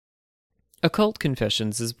Occult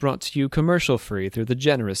Confessions is brought to you commercial-free through the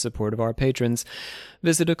generous support of our patrons.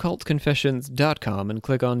 Visit occultconfessions.com and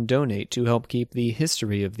click on Donate to help keep the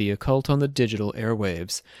history of the occult on the digital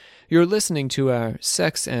airwaves. You're listening to our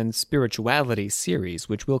Sex and Spirituality series,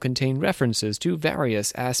 which will contain references to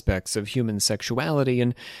various aspects of human sexuality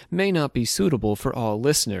and may not be suitable for all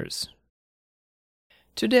listeners.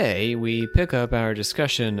 Today, we pick up our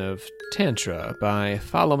discussion of Tantra by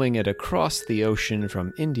following it across the ocean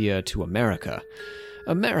from India to America.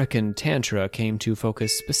 American Tantra came to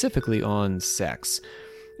focus specifically on sex.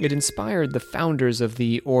 It inspired the founders of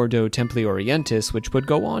the Ordo Templi Orientis, which would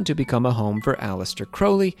go on to become a home for Aleister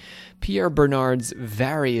Crowley, Pierre Bernard's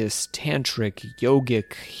various tantric,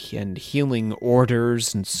 yogic, and healing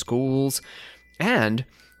orders and schools, and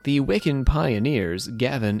the Wiccan pioneers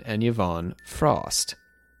Gavin and Yvonne Frost.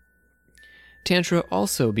 Tantra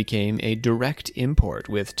also became a direct import,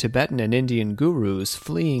 with Tibetan and Indian gurus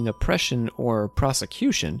fleeing oppression or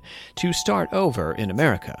prosecution to start over in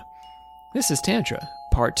America. This is Tantra,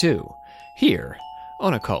 Part 2, here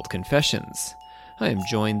on Occult Confessions. I am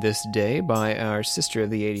joined this day by our sister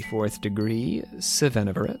of the 84th degree,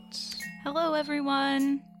 Savannah Barrett. Hello,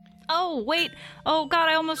 everyone. Oh, wait. Oh, God,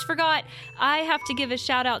 I almost forgot. I have to give a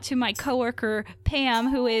shout out to my coworker, Pam,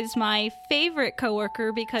 who is my favorite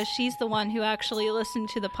coworker because she's the one who actually listened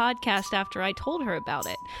to the podcast after I told her about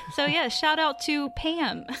it. So, yeah, shout out to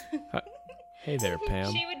Pam. Hey there,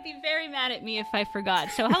 Pam. She would be very mad at me if I forgot.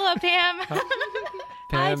 So, hello, Pam. Pam,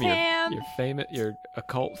 Hi, Pam. You're famous. You're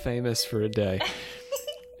occult famous for a day.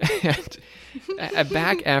 And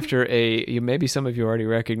back after maybe some of you already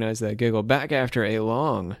recognize that giggle. Back after a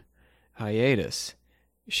long hiatus,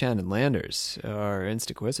 Shannon Landers, our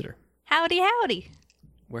Instaquisitor. Howdy, howdy.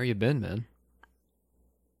 Where you been, man?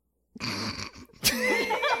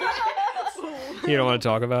 You don't want to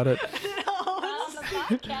talk about it?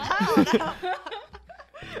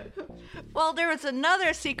 Well, there was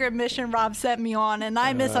another secret mission Rob sent me on, and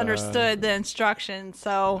I misunderstood the instructions,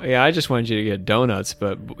 so... Yeah, I just wanted you to get donuts,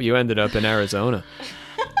 but you ended up in Arizona.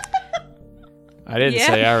 I didn't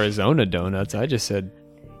say Arizona donuts, I just said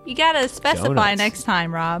You gotta specify donuts. next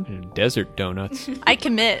time, Rob. Desert donuts. I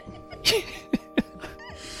commit.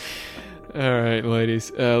 All right, ladies,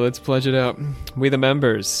 let's pledge it out. We, the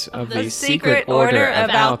members of The Secret Order of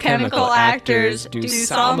Alchemical Actors, do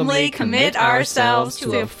solemnly commit ourselves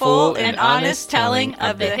to a full and honest telling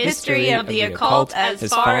of the history of the occult as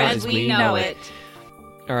far as we know it.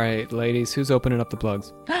 All right, ladies, who's opening up the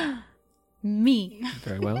plugs? Me.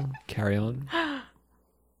 Very well. Carry on.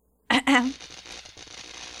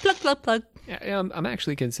 Plug, plug, plug. Yeah, I'm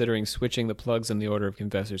actually considering switching the plugs in the order of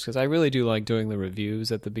confessors because I really do like doing the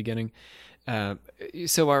reviews at the beginning.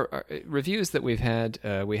 So our reviews that we've had,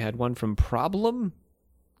 we had one from Problem?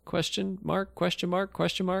 Question mark?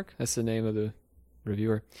 That's the name of the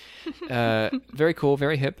reviewer. Very cool,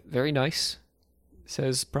 very hip, very nice.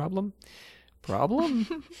 Says Problem?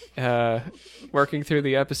 Working through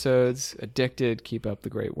the episodes, addicted, keep up the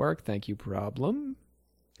great work. Thank you, Problem.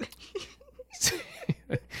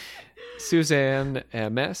 Suzanne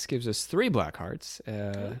MS gives us 3 black hearts.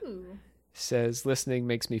 Says, listening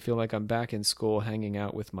makes me feel like I'm back in school hanging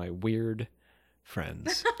out with my weird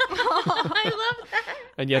friends. I love that.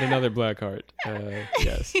 And yet another black heart.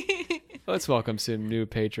 Yes. Let's welcome some new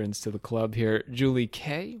patrons to the club here. Julie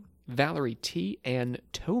K, Valerie T, and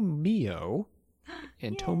Tomio.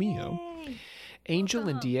 Angel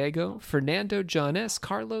and Diego, Fernando, John S,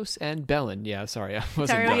 Carlos, and Belen. Yeah, sorry, I wasn't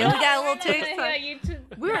Sorry, done. we only got a little taste. Yeah, you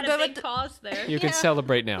We were had good a with big pause there. You can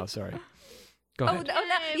celebrate now, sorry. Go Oh, ahead. no.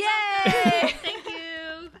 Yay! Yay! Thank you.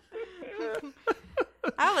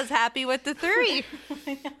 I was happy with the 3.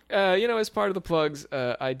 As part of the plugs,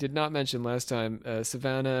 I did not mention last time,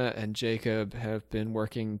 Savannah and Jacob have been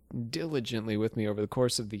working diligently with me over the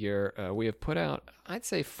course of the year. We have put out, I'd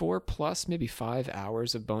say 4+, maybe 5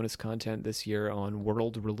 hours of bonus content this year on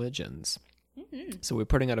world religions. Mm-hmm. So we're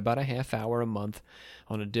putting out about a half hour a month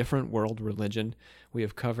on a different world religion. We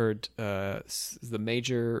have covered the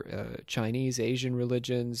major Chinese, Asian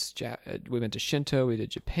religions. We went to Shinto, we did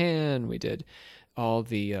Japan, we did all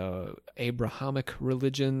the Abrahamic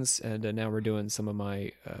religions, and now we're doing some of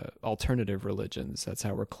my alternative religions. That's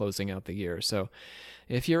how we're closing out the year. So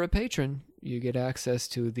if you're a patron, you get access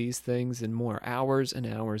to these things and more, hours and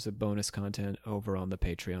hours of bonus content over on the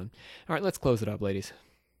Patreon. All right, let's close it up, ladies.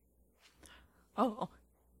 Oh.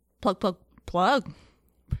 Plug.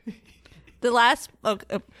 The last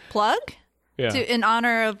plug? Yeah. In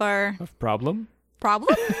honor of our Problem? plug?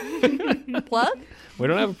 We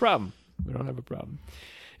don't have a problem.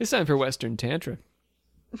 It's time for Western Tantra.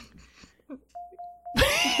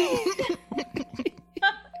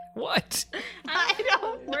 What?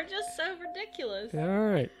 We're just so ridiculous. All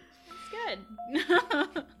right.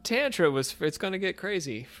 Good. Tantra it's going to get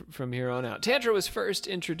crazy from here on out. Tantra was first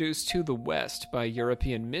introduced to the West by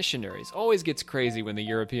European missionaries. Always gets crazy when the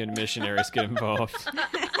European missionaries get involved.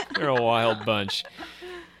 They're a wild bunch.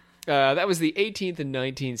 That was the 18th and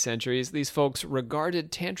 19th centuries. These folks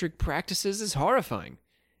regarded tantric practices as horrifying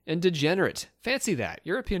and degenerate. Fancy that.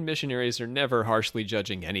 European missionaries are never harshly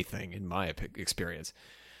judging anything, in my experience.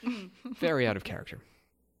 Very out of character.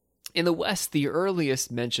 In the West, the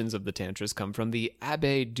earliest mentions of the Tantras come from the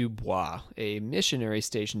Abbé Dubois, a missionary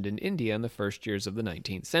stationed in India in the first years of the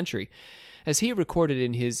 19th century. As he recorded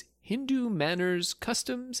in his Hindu Manners,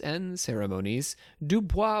 Customs, and Ceremonies,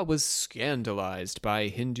 Dubois was scandalized by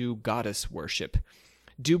Hindu goddess worship.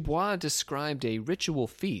 Dubois described a ritual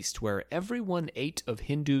feast where everyone ate of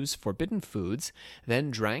Hindus' forbidden foods, then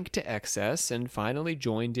drank to excess, and finally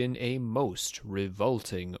joined in a most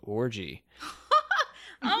revolting orgy.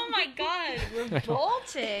 Oh my God,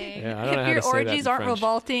 revolting. Yeah, I don't know if how your to say that orgies in aren't French.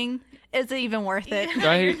 revolting, is it even worth it?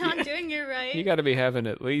 Right? You're not doing it right. You got to be having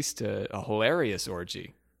at least a hilarious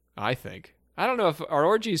orgy, I think. I don't know if our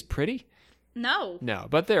orgies pretty. No. No,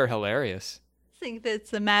 but they're hilarious. I think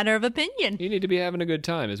that's a matter of opinion. You need to be having a good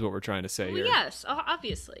time is what we're trying to say Well, here. yes,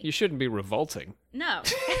 obviously. You shouldn't be revolting. No.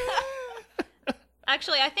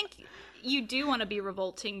 Actually, I think you do want to be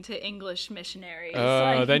revolting to English missionaries.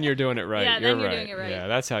 Oh, then you're doing it right. Yeah, then you're doing it right. Yeah,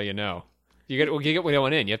 that's how you know. You get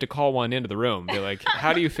one in. You have to call one into the room. Be like,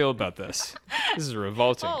 how do you feel about this? This is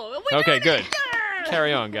revolting. Oh, we're okay, doing good.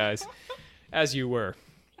 Carry on, guys. As you were.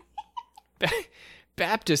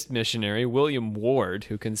 Baptist missionary William Ward,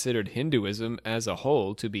 who considered Hinduism as a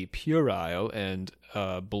whole to be puerile and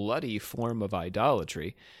a bloody form of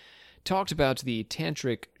idolatry, talked about the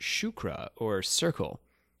tantric shukra, or circle.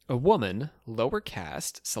 A woman, lower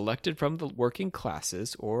caste, selected from the working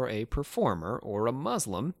classes, or a performer, or a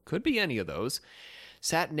Muslim, could be any of those,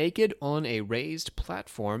 sat naked on a raised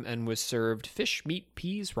platform and was served fish, meat,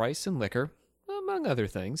 peas, rice, and liquor, among other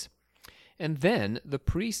things. And then the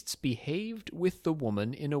priests behaved with the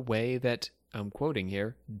woman in a way that, I'm quoting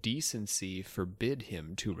here, decency forbid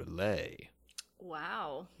him to relay.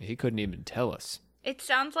 Wow. He couldn't even tell us. It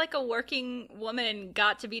sounds like a working woman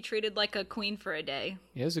got to be treated like a queen for a day.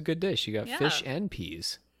 Yeah, it was a good day. She got Yeah. fish and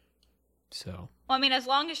peas. So. Well, I mean, as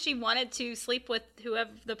long as she wanted to sleep with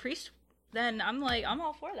whoever the priest, then I'm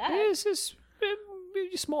all for that. This is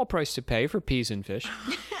a small price to pay for peas and fish.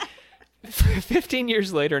 15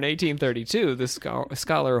 years later, in 1832, the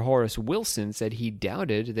scholar Horace Wilson said he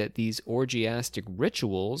doubted that these orgiastic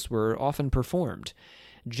rituals were often performed.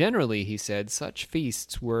 Generally, he said, such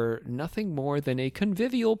feasts were nothing more than a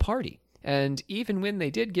convivial party, and even when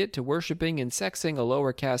they did get to worshipping and sexing a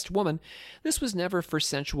lower caste woman, this was never for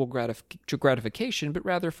sensual gratification, but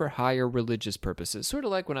rather for higher religious purposes, sort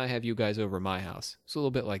of like when I have you guys over my house. It's a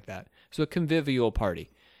little bit like that. So a convivial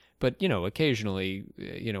party. But, occasionally,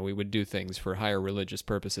 we would do things for higher religious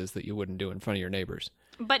purposes that you wouldn't do in front of your neighbors.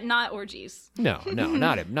 But not orgies. No,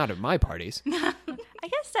 not at my parties. I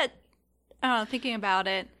guess that, thinking about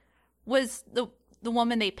it, was the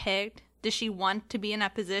woman they picked, did she want to be in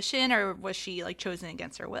that position, or was she, chosen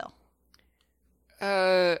against her will?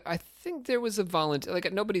 I think there was a volunteer,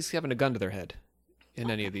 nobody's having a gun to their head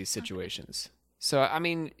in any of these situations. So, I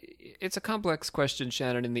mean, it's a complex question,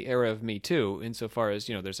 Shannon, in the era of Me Too, insofar as,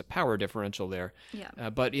 there's a power differential there. Yeah.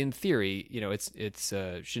 But in theory, it's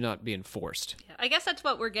should not be enforced. Yeah, I guess that's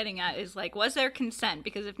what we're getting at is, was there consent?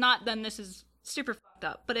 Because if not, then this is super fucked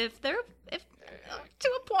up. But if to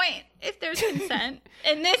a point, if there's consent,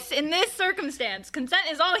 in this circumstance, consent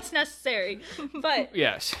is always necessary. But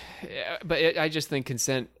yes. But I just think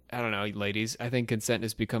consent, I don't know, ladies, I think consent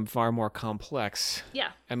has become far more complex. Yeah.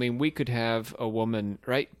 I mean, we could have a woman,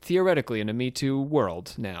 right? Theoretically, in a Me Too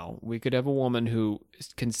world now, we could have a woman who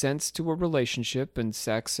consents to a relationship and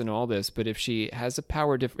sex and all this, but if she has a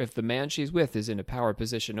power, if the man she's with is in a power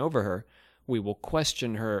position over her, we will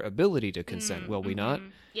question her ability to consent, will we not?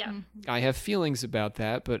 Yeah. I have feelings about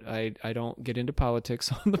that, but I don't get into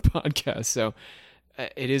politics on the podcast, so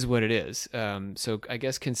it is what it is. So I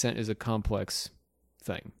guess consent is a complex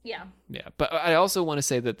thing. Yeah. Yeah. But I also want to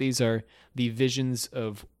say that these are the visions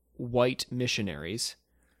of white missionaries.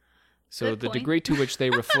 So Good the point. degree to which they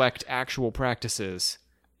reflect actual practices,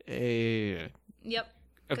 a Yep.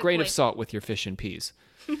 grain Good of point. salt with your fish and peas.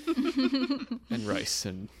 And rice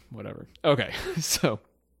and whatever. Okay. So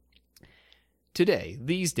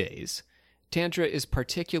these days, Tantra is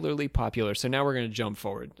particularly popular. So now we're going to jump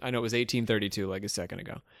forward. I know it was 1832, like a second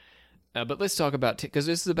ago. But let's talk about, because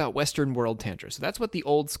this is about Western world Tantra. So that's what the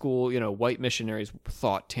old school, white missionaries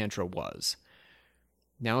thought Tantra was.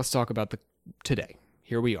 Now let's talk about today.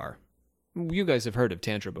 Here we are. You guys have heard of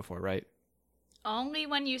Tantra before, right? Only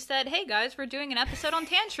when you said, hey guys, we're doing an episode on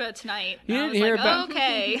Tantra tonight. You I didn't was hear like, about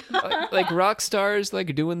okay. like rock stars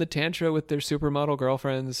like doing the Tantra with their supermodel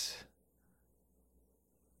girlfriends?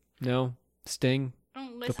 No? Sting?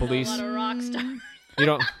 Don't The listen police? to a lot of rock stars. You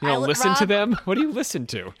don't listen to them? What do you listen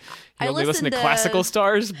to? You only listen to classical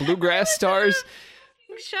stars? Bluegrass stars?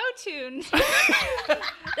 Show tunes. That's what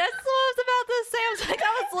I was about to say. I was like,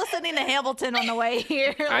 I was listening to Hamilton on the way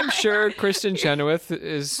here. I'm sure Kristen Chenoweth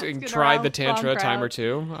has tried the Tantra a time crowd. or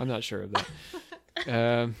two. I'm not sure of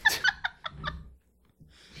that.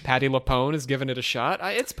 Patti LuPone has given it a shot.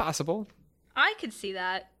 It's possible. I could see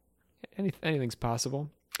that. Anything's possible.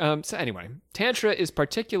 So anyway, Tantra is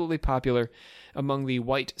particularly popular among the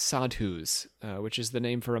white sadhus, which is the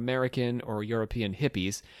name for American or European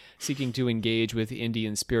hippies seeking to engage with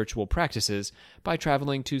Indian spiritual practices by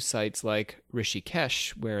traveling to sites like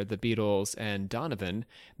Rishikesh, where the Beatles and Donovan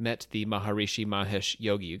met the Maharishi Mahesh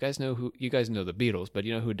Yogi. You guys know the Beatles, but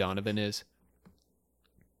you know who Donovan is?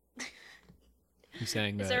 He's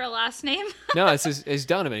saying that. Is there a last name? No, it's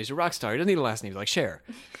Donovan. He's a rock star. He doesn't need a last name. He's like Cher.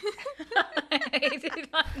 I did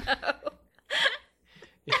not know.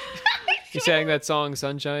 He sang that song,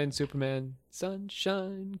 Sunshine, Superman.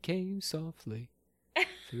 Sunshine came softly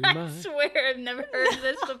through I my swear I've never heard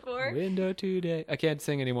this before. window today. I can't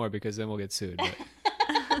sing anymore because then we'll get sued. But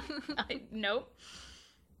Nope.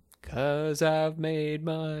 'cause I've made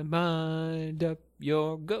my mind up,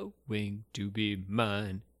 you're going to be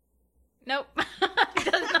mine. Nope.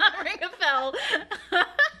 Does not ring a bell.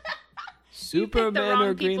 You picked the Superman wrong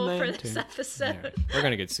or Green people Lantern. for this episode. Yeah, we're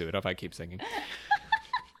going to get sued if I keep singing.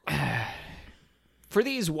 For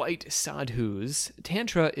these white sadhus,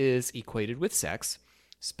 Tantra is equated with sex,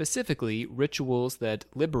 specifically rituals that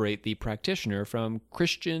liberate the practitioner from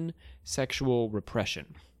Christian sexual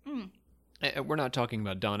repression. We're not talking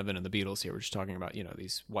about Donovan and the Beatles here. We're just talking about,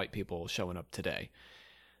 these white people showing up today.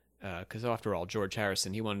 Because after all, George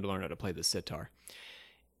Harrison, he wanted to learn how to play the sitar,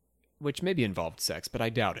 which maybe involved sex, but I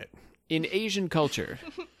doubt it. In Asian culture,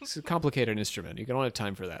 it's a complicated instrument. You don't have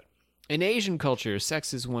time for that. In Asian culture,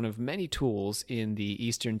 sex is one of many tools in the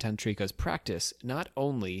Eastern Tantrika's practice, not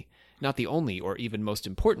the only or even most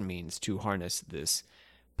important means to harness this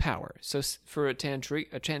power. So for a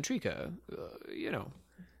Tantrika,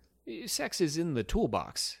 sex is in the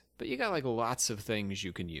toolbox, but you got lots of things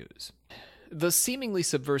you can use. The seemingly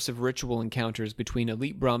subversive ritual encounters between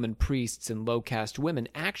elite Brahmin priests and low-caste women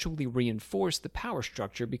actually reinforced the power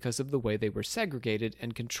structure because of the way they were segregated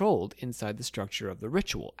and controlled inside the structure of the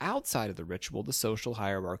ritual. Outside of the ritual, the social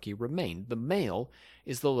hierarchy remained. The male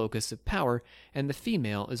is the locus of power, and the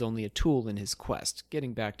female is only a tool in his quest.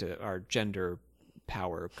 Getting back to our gender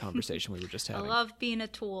power conversation we were just having. I love being a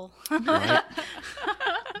tool. Right?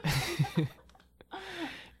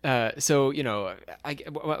 I'm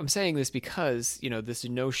saying this because, this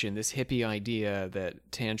notion, this hippie idea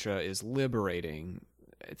that Tantra is liberating,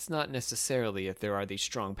 it's not necessarily if there are these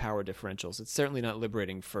strong power differentials. It's certainly not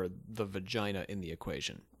liberating for the vagina in the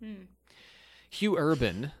equation. Hugh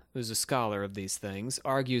Urban, who's a scholar of these things,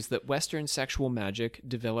 argues that Western sexual magic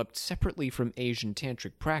developed separately from Asian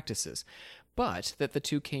tantric practices, but that the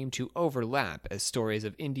two came to overlap as stories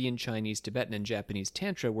of Indian, Chinese, Tibetan, and Japanese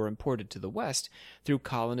Tantra were imported to the West through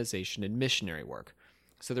colonization and missionary work.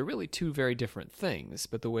 So they're really two very different things,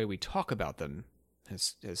 but the way we talk about them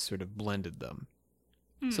has sort of blended them.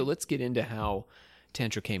 So let's get into how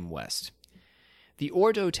Tantra came west. The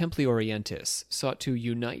Ordo Templi Orientis sought to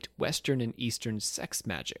unite Western and Eastern sex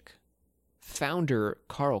magic. Founder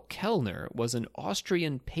Karl Kellner was an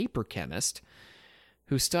Austrian paper chemist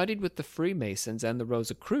who studied with the Freemasons and the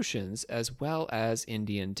Rosicrucians as well as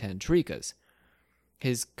Indian Tantrikas.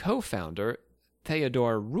 His co-founder,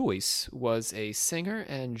 Theodor Reuss, was a singer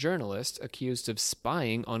and journalist accused of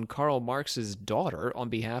spying on Karl Marx's daughter on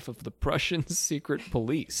behalf of the Prussian secret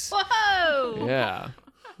police. Whoa! Yeah,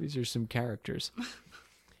 these are some characters.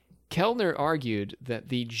 Kellner argued that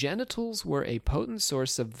the genitals were a potent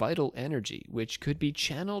source of vital energy, which could be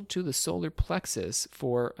channeled to the solar plexus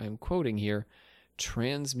for, I'm quoting here,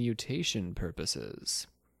 transmutation purposes.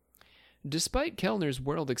 Despite Kellner's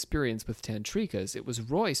world experience with Tantrikas, it was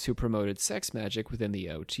Reuss who promoted sex magic within the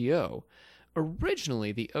OTO.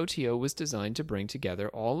 Originally, the OTO was designed to bring together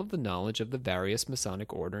all of the knowledge of the various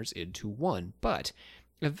Masonic orders into one, but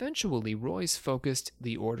eventually Reuss focused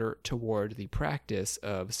the order toward the practice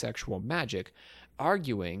of sexual magic,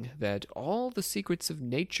 arguing that all the secrets of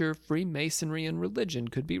nature, Freemasonry, and religion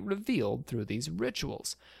could be revealed through these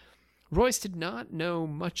rituals. Royce did not know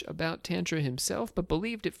much about Tantra himself, but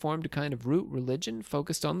believed it formed a kind of root religion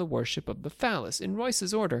focused on the worship of the phallus. In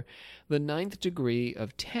Royce's order, the 9th degree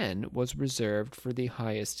of 10 was reserved for the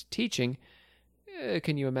highest teaching.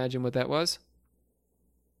 Can you imagine what that was?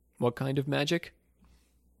 What kind of magic?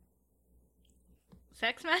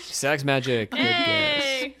 Sex magic? Sex magic. Good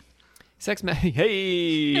Hey! guess. Sex magic.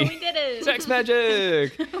 Hey! We did it! Sex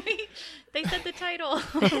magic! They said the title.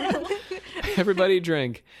 Everybody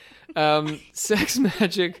drink. Sex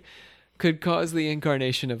magic could cause the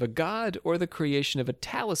incarnation of a god or the creation of a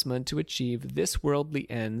talisman to achieve this worldly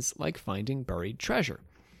ends, like finding buried treasure.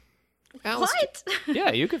 What?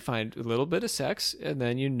 Yeah, you could find a little bit of sex, and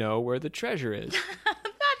then you know where the treasure is.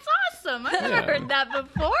 That's awesome. I've never heard that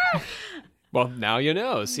before. Well, now you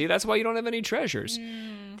know. See, that's why you don't have any treasures.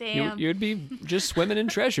 Damn. You'd be just swimming in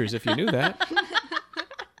treasures if you knew that.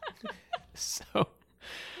 So,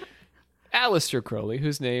 Aleister Crowley,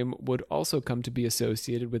 whose name would also come to be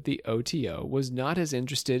associated with the OTO, was not as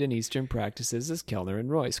interested in Eastern practices as Kellner and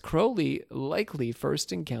Royce. Crowley likely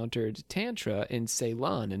first encountered Tantra in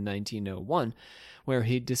Ceylon in 1901, where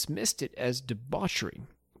he dismissed it as debauchery.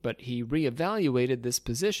 But he reevaluated this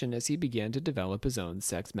position as he began to develop his own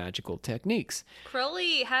sex magical techniques.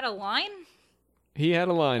 Crowley had a line? He had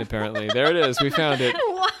a line, apparently. There it is. We found it.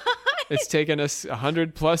 What? It's taken us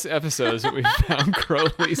 100+ episodes that we found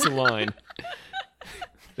Crowley's line.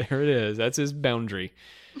 There it is. That's his boundary.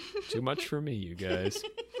 Too much for me, you guys.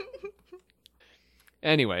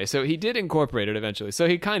 Anyway, so he did incorporate it eventually. So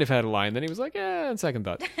he kind of had a line. Then he was like, on second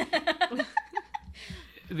thought.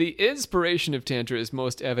 The inspiration of Tantra is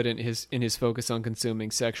most evident in his focus on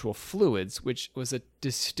consuming sexual fluids, which was a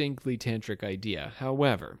distinctly tantric idea.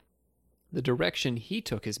 However, the direction he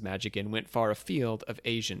took his magic in went far afield of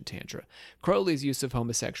Asian Tantra. Crowley's use of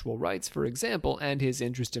homosexual rites, for example, and his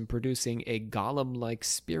interest in producing a golem-like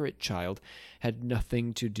spirit child had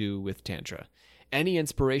nothing to do with Tantra. Any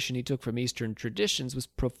inspiration he took from Eastern traditions was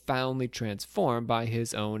profoundly transformed by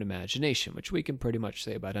his own imagination, which we can pretty much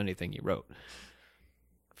say about anything he wrote.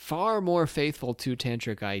 Far more faithful to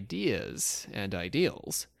tantric ideas and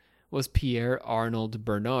ideals was Pierre Arnold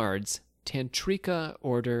Bernard's Tantrika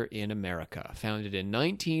Order in America, founded in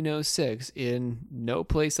 1906 in no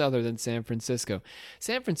place other than San Francisco.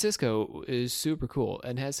 San Francisco is super cool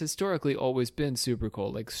and has historically always been super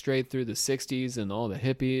cool, like straight through the 60s and all the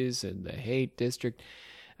hippies and the hate district.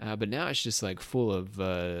 But now it's just like full of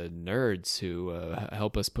nerds who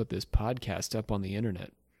help us put this podcast up on the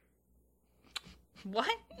internet. What?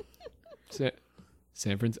 I'm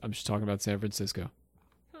just talking about San Francisco.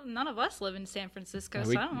 None of us live in San Francisco,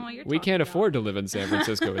 so I don't know what you're talking about. We can't afford to live in San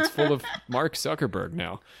Francisco. It's full of Mark Zuckerberg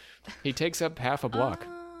now. He takes up half a block.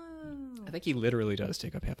 Oh. I think he literally does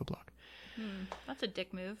take up half a block. That's a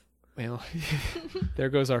dick move. Well, there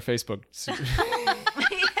goes our Facebook.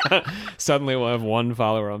 Suddenly we'll have one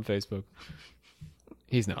follower on Facebook.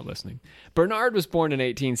 He's not listening. Bernard was born in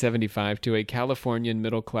 1875 to a Californian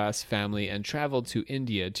middle-class family and traveled to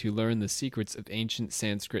India to learn the secrets of ancient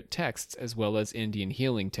Sanskrit texts as well as Indian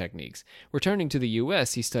healing techniques. Returning to the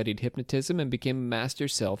U.S., he studied hypnotism and became a master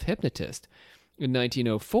self-hypnotist. In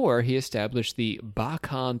 1904, he established the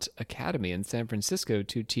Bhakant Academy in San Francisco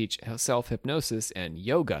to teach self-hypnosis and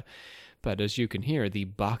yoga. But as you can hear, the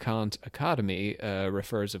Bacchant Academy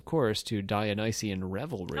refers, of course, to Dionysian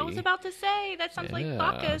revelry. I was about to say, that sounds like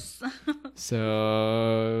Bacchus.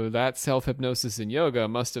 So that self-hypnosis and yoga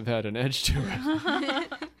must have had an edge to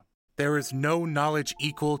it. There is no knowledge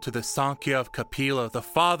equal to the Sankhya of Kapila, the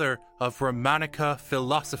father of Brahmanica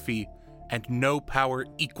philosophy, and no power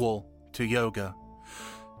equal to yoga.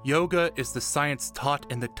 Yoga is the science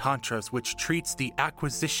taught in the Tantras, which treats the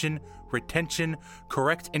acquisition, retention,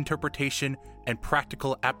 correct interpretation, and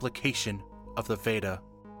practical application of the Veda.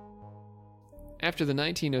 After the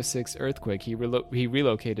 1906 earthquake, he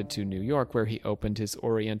relocated to New York, where he opened his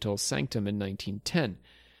Oriental Sanctum in 1910.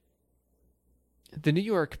 The New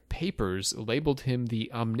York papers labeled him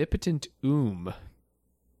the Omnipotent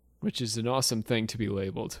which is an awesome thing to be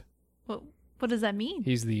labeled. What does that mean?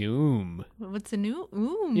 He's the What's a new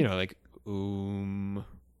You know, like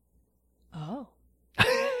Oh.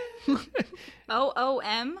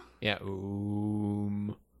 O-O-M? Yeah,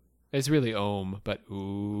 It's really but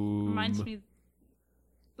Reminds me of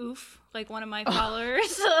oof, like one of my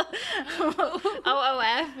followers.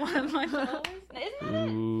 O-O-F, one of my followers. Isn't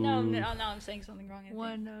it? No, I'm saying something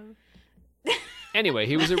wrong. Anyway,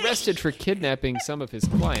 he was arrested for kidnapping some of his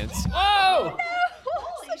clients. Whoa!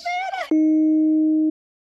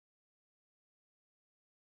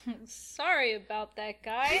 Sorry about that,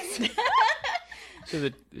 guys. So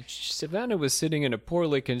Savannah was sitting in a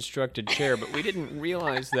poorly constructed chair, but we didn't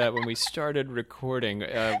realize that when we started recording.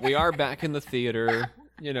 We are back in the theater.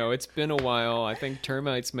 You know, it's been a while. I think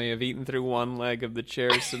termites may have eaten through one leg of the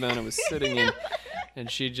chair Savannah was sitting in,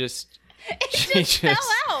 and she just fell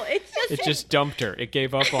out. It just dumped her. It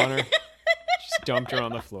gave up on her. Just dumped her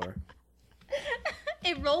on the floor.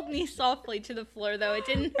 It rolled me softly to the floor, though. It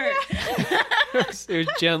didn't hurt. It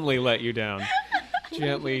gently let you down.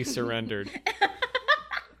 Gently surrendered.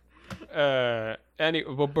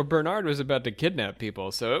 But Bernard was about to kidnap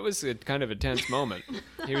people, so it was kind of a tense moment.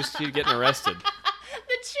 He was getting arrested.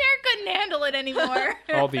 The chair couldn't handle it anymore.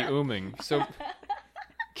 All the ooming. So,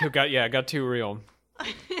 it got too real.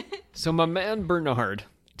 So my man Bernard,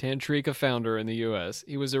 Tantrika founder in the U.S.,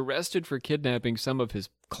 he was arrested for kidnapping some of his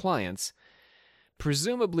clients,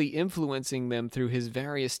 presumably influencing them through his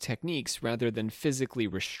various techniques rather than physically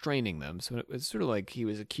restraining them. So it was sort of like he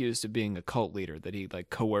was accused of being a cult leader, that he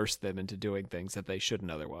coerced them into doing things that they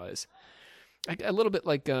shouldn't otherwise. A little bit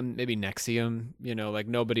like maybe NXIVM,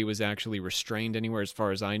 nobody was actually restrained anywhere as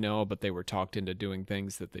far as I know, but they were talked into doing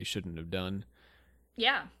things that they shouldn't have done.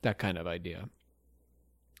 Yeah. That kind of idea.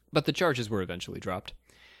 But the charges were eventually dropped.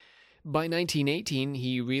 By 1918,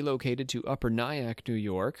 he relocated to Upper Nyack, New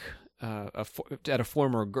York, at a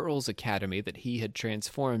former girls' academy that he had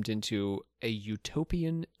transformed into a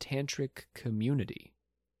utopian tantric community.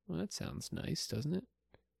 Well, that sounds nice, doesn't it?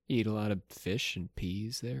 You eat a lot of fish and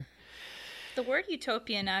peas there. The word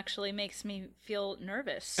utopian actually makes me feel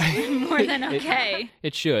nervous more than okay.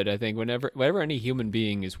 It should, I think. Whenever any human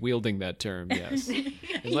being is wielding that term, yes.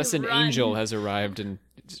 Unless an angel has arrived and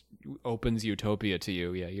opens utopia to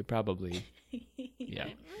you, yeah, you probably, yeah.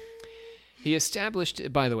 He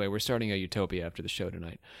established, by the way, we're starting a utopia after the show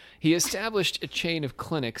tonight. He established a chain of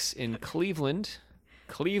clinics in Cleveland,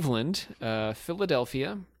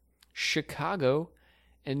 Philadelphia, Chicago,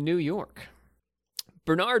 and New York.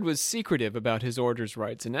 Bernard was secretive about his orders,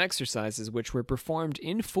 rites, and exercises, which were performed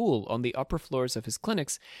in full on the upper floors of his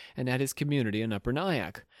clinics and at his community in Upper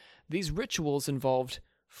Nyack. These rituals involved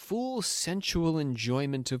full sensual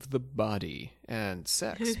enjoyment of the body and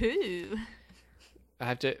sex. I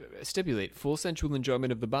have to stipulate, full sensual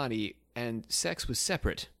enjoyment of the body and sex was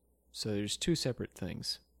separate. So there's two separate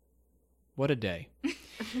things. What a day.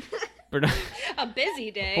 A busy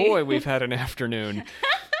day. Boy, we've had an afternoon.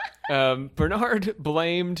 Bernard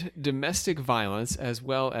blamed domestic violence as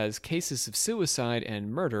well as cases of suicide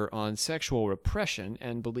and murder on sexual repression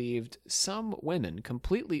and believed some women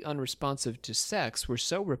completely unresponsive to sex were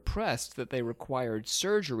so repressed that they required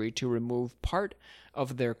surgery to remove part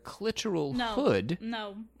of their clitoral hood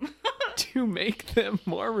to make them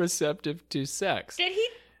more receptive to sex. Did he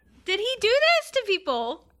do this to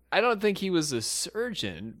people? I don't think he was a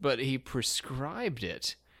surgeon, but he prescribed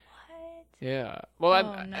it. Yeah.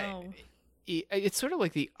 Well, it's sort of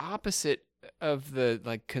like the opposite of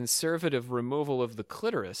the conservative removal of the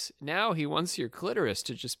clitoris. Now he wants your clitoris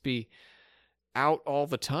to just be out all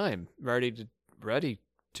the time, ready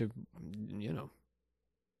to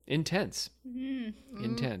intense. Mm-hmm.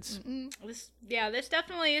 Intense. Mm-hmm. This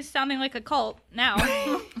definitely is sounding like a cult now.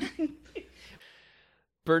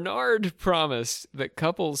 Bernard promised that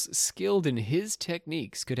couples skilled in his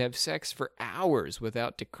techniques could have sex for hours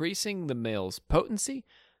without decreasing the male's potency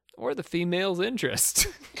or the female's interest.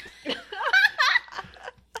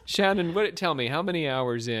 Shannon, tell me, how many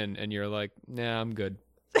hours in and you're like, nah, I'm good?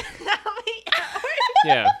 How many hours?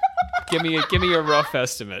 Yeah. Give me a rough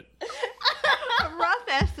estimate. A rough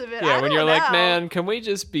estimate? Yeah, when you're like, man, can we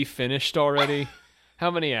just be finished already?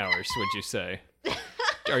 How many hours would you say?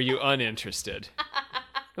 Are you uninterested?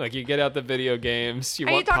 Like, you get out the video games, you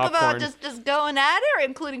want popcorn. Are you talking about just going at it, or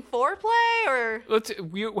including foreplay, or?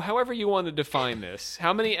 However you want to define this.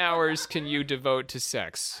 How many hours can you devote to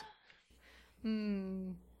sex?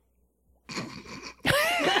 I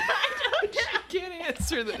can't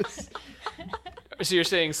answer this. So you're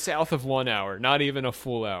saying south of 1 hour, not even a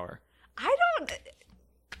full hour? I don't...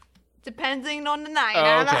 Depending on the night.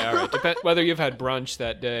 Oh, okay, all right. Whether you've had brunch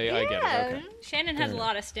that day, I get it. Okay. Shannon has a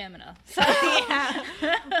lot of stamina. So. Yeah.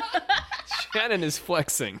 Shannon is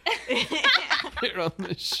flexing here on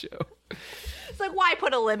this show. It's like, why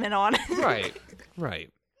put a limit on it? Right.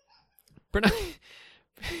 Bernard...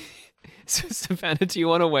 So, Savannah, do you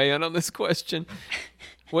want to weigh in on this question?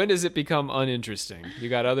 When does it become uninteresting? You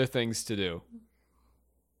got other things to do.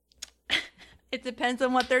 It depends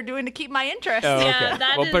on what they're doing to keep my interest. Oh, okay. Yeah,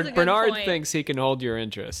 that is a good Bernard point. thinks he can hold your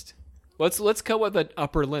interest. Let's go with an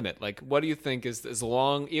upper limit. Like, what do you think is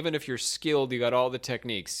long? Even if you're skilled, you got all the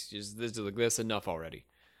techniques. Is this enough already?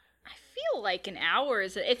 I feel feel like an hour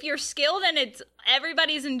is, if you're skilled and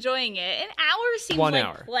everybody's enjoying it, an hour seems 1 like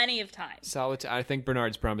hour. plenty of time. Solid. I think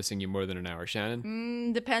Bernard's promising you more than an hour.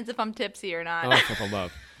 Shannon? Depends if I'm tipsy or not. Oh, for the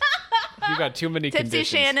love. You got too many Tipsy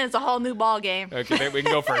conditions. Shannon is a whole new ball game. Okay, maybe we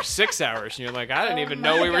can go for 6 hours. And you're like, I didn't even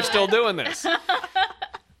know we were still doing this.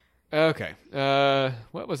 Okay,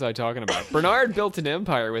 what was I talking about? Bernard built an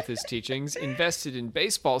empire with his teachings, invested in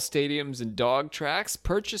baseball stadiums and dog tracks,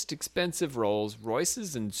 purchased expensive Rolls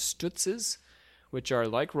Royces and Stutzes, which are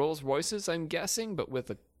like Rolls Royces, I'm guessing, but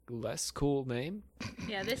with a less cool name.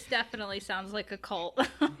 Yeah, this definitely sounds like a cult.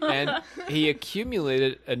 And he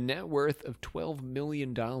accumulated a net worth of $12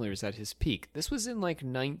 million at his peak. This was in like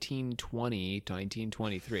 1920 to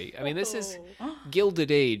 1923. I mean, this is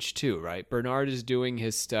Gilded Age too, right? Bernard is doing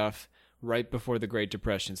his stuff right before the Great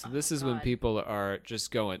Depression. So this is when people are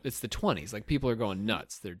just going, it's the 20s. Like people are going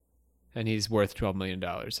nuts. And he's worth $12 million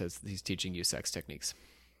as he's teaching you sex techniques.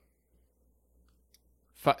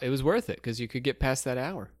 It was worth it because you could get past that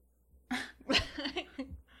hour.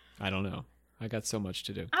 I don't know. I got so much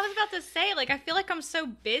to do. I was about to say, like, I feel like I'm so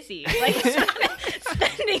busy. Like,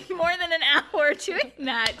 spending more than an hour doing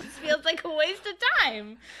that just feels like a waste of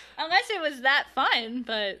time. Unless it was that fun,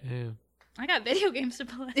 but Yeah. I got video games to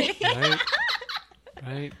play.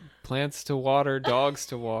 Right? Plants to water, dogs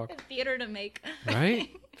to walk. Theater to make.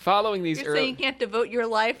 Right? Following these You're saying you can't devote your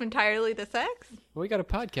life entirely to sex? Well, we got a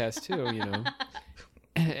podcast too, you know.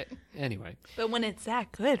 Anyway. But when it's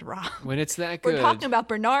that good, Rob. When it's that good. We're talking about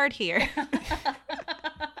Bernard here.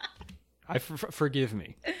 Forgive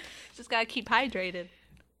me. Just gotta keep hydrated.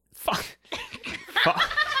 Fuck.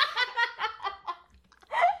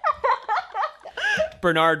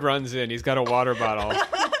 Bernard runs in. He's got a water bottle.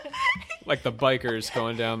 Like the bikers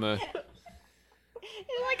going down the...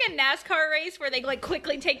 It's like a NASCAR race where they like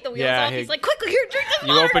quickly take the wheels off. He's like, quickly, here, drink this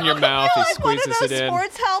You water. open your mouth, he Like one of squeezes those it in.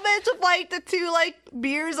 sports helmets with like the two like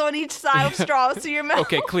beers on each side of straws to your mouth.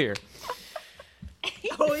 Okay, clear.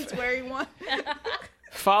 Always wearing one.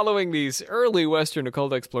 Following these early Western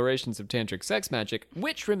occult explorations of tantric sex magic,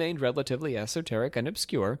 which remained relatively esoteric and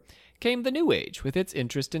obscure, came the New Age with its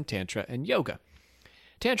interest in Tantra and yoga.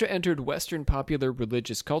 Tantra entered Western popular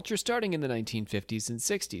religious culture starting in the 1950s and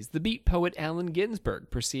 60s. The beat poet Allen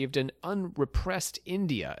Ginsberg perceived an unrepressed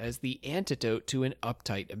India as the antidote to an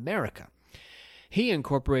uptight America. He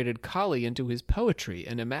incorporated Kali into his poetry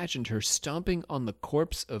and imagined her stomping on the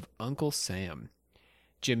corpse of Uncle Sam.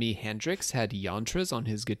 Jimi Hendrix had yantras on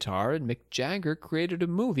his guitar, and Mick Jagger created a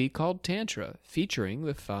movie called Tantra, featuring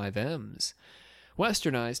the 5 M's.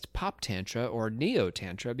 Westernized pop tantra or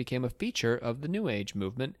neo-tantra became a feature of the New Age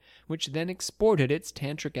movement, which then exported its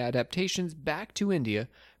tantric adaptations back to India,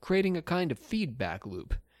 creating a kind of feedback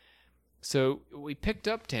loop. So we picked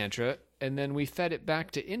up tantra, and then we fed it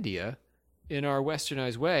back to India in our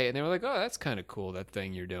westernized way, and they were like, oh, that's kind of cool, that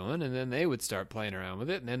thing you're doing, and then they would start playing around with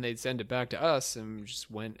it, and then they'd send it back to us, and we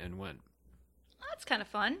just went and went. That's kind of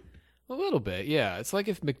fun. A little bit, yeah. It's like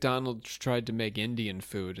if McDonald's tried to make Indian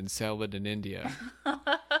food and sell it in India.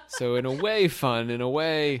 So in a way, fun. In a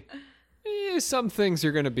way, some things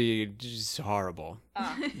are going to be just horrible.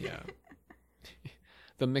 Yeah.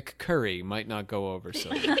 The McCurry might not go over so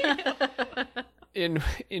well.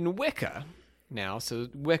 In Wicca now, so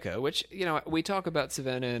Wicca, which, you know, we talk about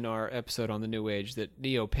Savannah in our episode on the New Age, that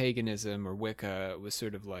neo-paganism or Wicca was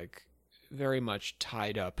sort of like very much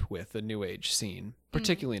tied up with the New Age scene,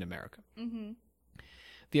 particularly in America. Mm-hmm.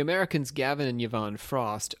 The Americans Gavin and Yvonne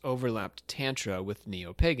Frost overlapped Tantra with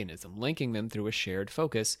neo-paganism, linking them through a shared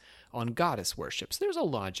focus on goddess worship. So there's a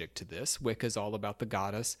logic to this. Wicca's all about the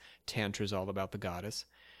goddess. Tantra's all about the goddess.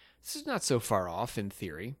 This is not so far off in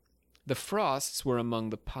theory. The Frosts were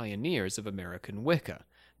among the pioneers of American Wicca.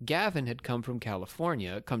 Gavin had come to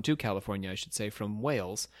California, from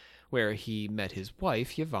Wales, where he met his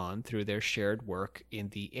wife, Yvonne, through their shared work in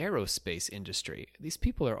the aerospace industry. These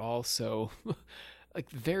people are all so, like,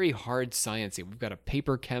 very hard sciencey. We've got a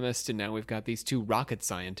paper chemist, and now we've got these 2 rocket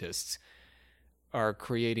scientists are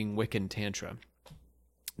creating Wiccan Tantra.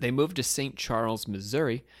 They moved to St. Charles,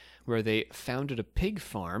 Missouri, where they founded a pig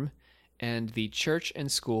farm and the Church and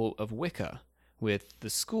School of Wicca, with the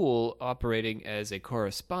school operating as a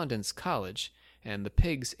correspondence college, and the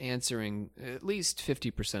pigs answering at least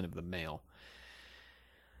 50% of the mail.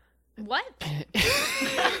 What?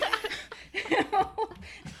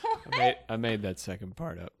 I made that second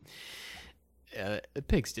part up. The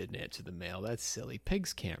pigs didn't answer the mail. That's silly.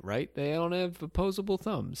 Pigs can't write. They don't have opposable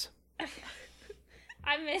thumbs.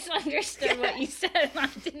 I misunderstood what you said, and I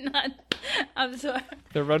did not absorb.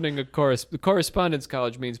 They're running a correspondence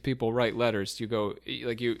college means people write letters. You go,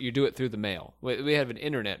 like, you do it through the mail. We have an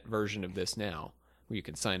internet version of this now. you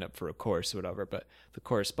can sign up for a course or whatever, but the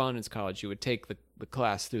correspondence college, you would take the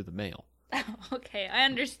class through the mail. Okay, I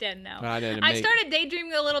understand now. I started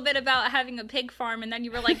daydreaming a little bit about having a pig farm, and then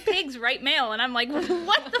you were like, pigs write mail, and I'm like, what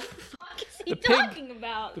the fuck is he talking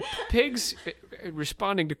about? The pigs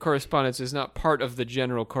responding to correspondence is not part of the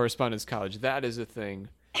general correspondence college. That is a thing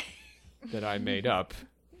that I made up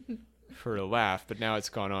for a laugh, but now it's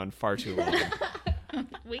gone on far too long.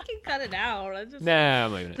 We can cut it out. Nah,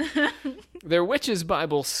 I'm leaving it. Their witches'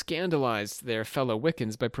 Bible scandalized their fellow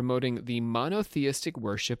Wiccans by promoting the monotheistic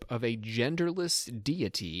worship of a genderless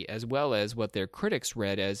deity, as well as what their critics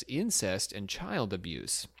read as incest and child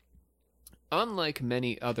abuse. Unlike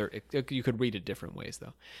many other, you could read it different ways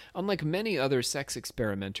though. Unlike many other sex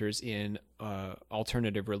experimenters in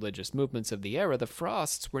alternative religious movements of the era, the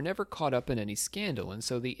Frosts were never caught up in any scandal, and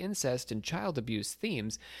so the incest and child abuse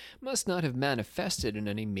themes must not have manifested in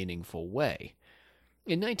any meaningful way.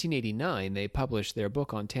 In 1989, they published their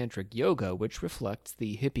book on Tantric Yoga, which reflects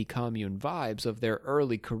the hippie commune vibes of their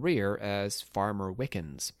early career as farmer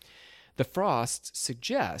Wiccans. The Frosts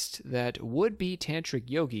suggest that would-be tantric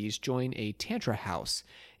yogis join a tantra house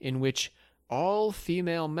in which all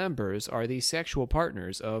female members are the sexual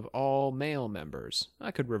partners of all male members.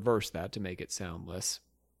 I could reverse that to make it sound less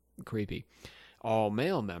creepy. All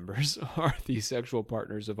male members are the sexual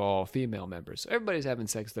partners of all female members. So everybody's having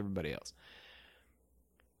sex with everybody else.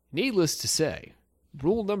 Needless to say,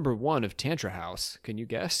 rule number 1 of Tantra House. Can you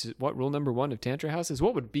guess what rule number 1 of Tantra House is?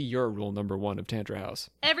 What would be your rule number 1 of Tantra House?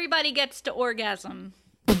 Everybody gets to orgasm.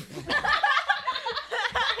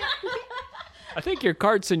 I think your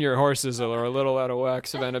carts and your horses are a little out of whack,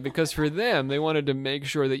 Savannah, because for them, they wanted to make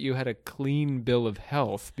sure that you had a clean bill of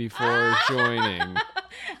health before joining.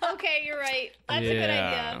 Okay, you're right. That's a good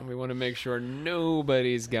idea. We want to make sure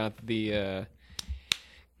nobody's got the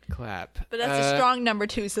clap. But that's a strong number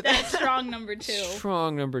 2, so that's strong number 2.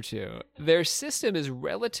 Strong number 2. Their system is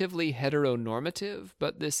relatively heteronormative,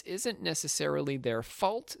 but this isn't necessarily their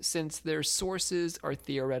fault, since their sources are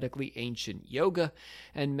theoretically ancient yoga,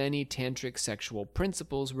 and many tantric sexual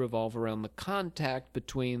principles revolve around the contact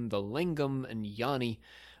between the lingam and yoni,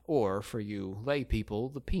 or, for you lay people,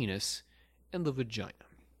 the penis and the vagina.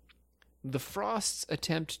 The Frosts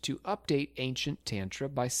attempt to update ancient Tantra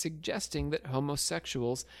by suggesting that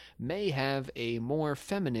homosexuals may have a more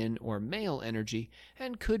feminine or male energy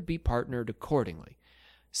and could be partnered accordingly.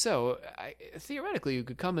 So, theoretically, you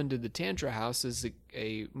could come into the Tantra house as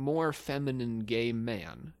a more feminine gay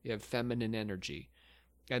man. You have feminine energy.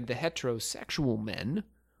 And the heterosexual men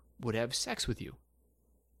would have sex with you.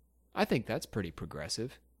 I think that's pretty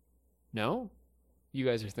progressive. No? You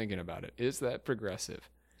guys are thinking about it. Is that progressive?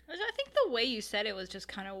 I think the way you said it was just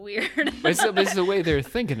kind of weird. It's the way they're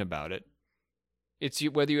thinking about it. It's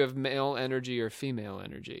whether you have male energy or female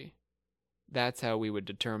energy. That's how we would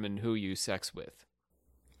determine who you sex with.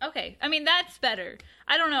 Okay, I mean, that's better.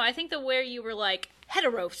 I don't know. I think the where you were like,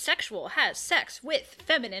 heterosexual has sex with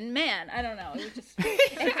feminine man. I don't know. It just,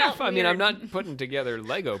 it felt I mean, weird. I'm not putting together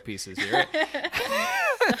Lego pieces here.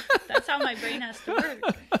 That's how my brain has to work.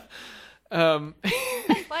 Well,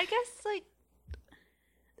 I guess, like,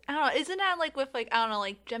 I don't know, isn't that like with like, I don't know,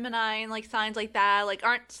 like Gemini and like signs like that, like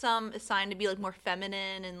aren't some assigned to be like more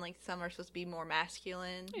feminine and like some are supposed to be more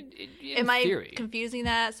masculine? In theory. I confusing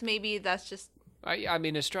that? So maybe that's just... I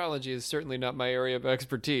mean, astrology is certainly not my area of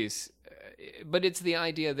expertise, but it's the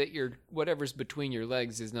idea that whatever's between your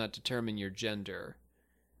legs does not determine your gender.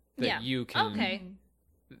 That you can... Okay.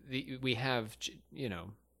 We have,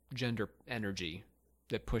 gender energy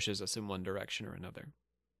that pushes us in one direction or another.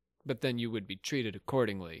 But then you would be treated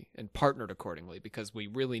accordingly and partnered accordingly because we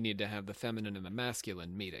really need to have the feminine and the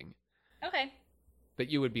masculine meeting. Okay. But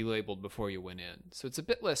you would be labeled before you went in. So it's a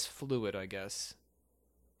bit less fluid, I guess.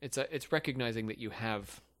 It's recognizing that you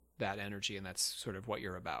have that energy and that's sort of what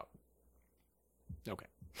you're about. Okay.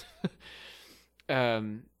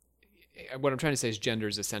 What I'm trying to say is gender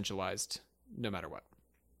is essentialized no matter what.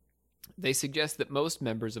 They suggest that most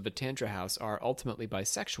members of a Tantra house are ultimately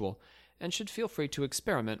bisexual and should feel free to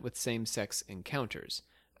experiment with same-sex encounters.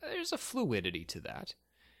 There's a fluidity to that.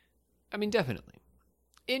 I mean, definitely.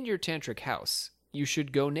 In your tantric house, you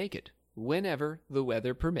should go naked, whenever the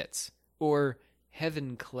weather permits, or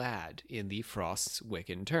heaven-clad in the Frost's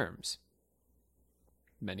Wiccan terms.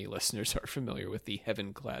 Many listeners are familiar with the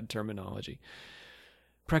heaven-clad terminology.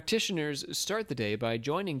 Practitioners start the day by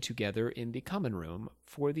joining together in the common room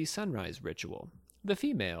for the sunrise ritual. The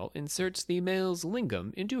female inserts the male's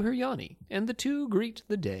lingam into her yoni, and the two greet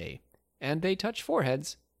the day. And they touch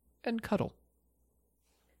foreheads and cuddle.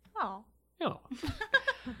 Oh. Oh.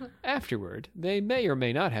 Afterward, they may or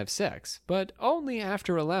may not have sex, but only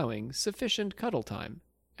after allowing sufficient cuddle time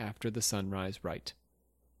after the sunrise rite.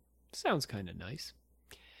 Sounds kind of nice.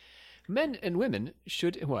 Men and women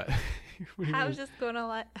should what? I was just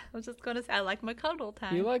gonna say I like my cuddle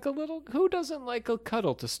time. You like a little? Who doesn't like a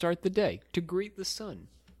cuddle to start the day, to greet the sun?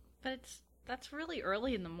 But that's really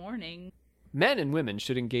early in the morning. Men and women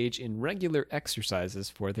should engage in regular exercises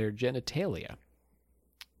for their genitalia.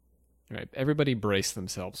 All right, everybody brace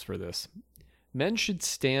themselves for this. Men should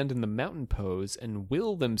stand in the mountain pose and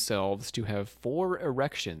will themselves to have 4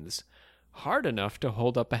 erections, hard enough to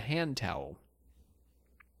hold up a hand towel.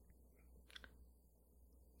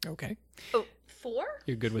 Okay. Oh, 4?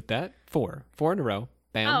 You're good with that? 4. 4 in a row.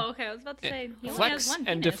 Bam. Oh, okay. I was about to say he only has Flex one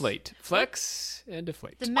and penis. deflate. Flex and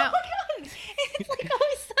deflate. The mount. Oh my god! It's like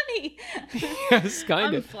always sunny. Yes, kind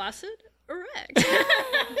I'm of. flaccid, erect.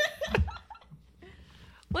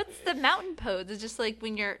 What's the mountain pose? It's just like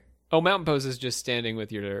when you're. Oh, mountain pose is just standing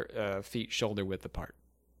with your feet shoulder width apart.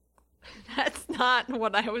 That's not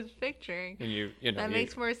what I was picturing. And you know, That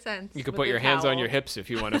makes more sense. You could with put the your hands on towel. your hips if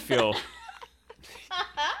you want to feel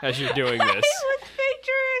as you're doing I this. was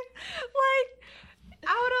picturing like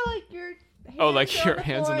out of like your. Oh, like hands your on the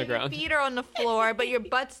hands on floor, the ground. Your feet are on the floor, but your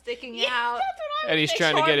butt's sticking out. And he's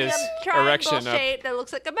trying to get his erection up. shape that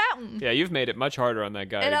looks like a mountain. Yeah, you've made it much harder on that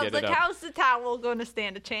guy And to I get was it like, up. how's the towel going to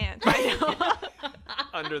stand a chance? I know.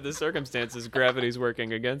 Under the circumstances, gravity's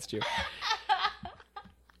working against you.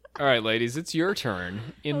 All right, ladies, it's your turn.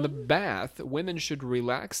 In the bath, women should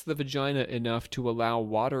relax the vagina enough to allow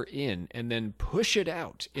water in and then push it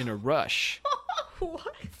out in a rush What?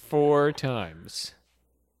 4 times.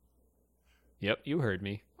 Yep, you heard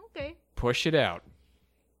me. Okay. Push it out.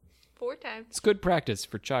 4 times. It's good practice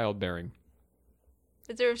for childbearing.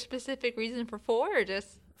 Is there a specific reason for 4 or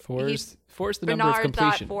just 4 is the number Bernard of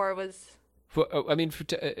thought completion. 4 was.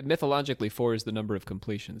 Mythologically, 4 is the number of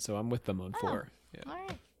completion, so I'm with them on 4. Yeah. All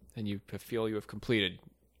right. And you feel you have completed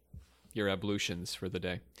your ablutions for the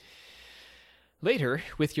day. Later,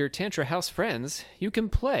 with your Tantra House friends, you can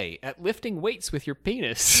play at lifting weights with your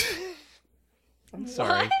penis. I'm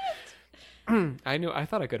sorry. I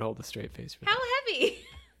thought I could hold a straight face for How that. heavy?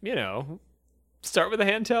 You know, start with a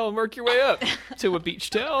hand towel and work your way up to a beach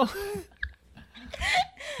towel. Oh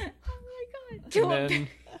my god.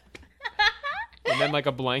 And then like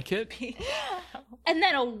a blanket, And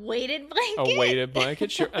then a weighted blanket. a weighted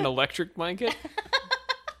blanket, sure, an electric blanket.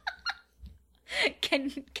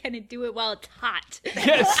 Can it do it while it's hot?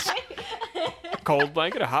 Yes. A cold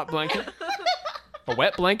blanket, a hot blanket, a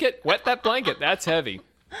wet blanket. Wet that blanket. That's heavy.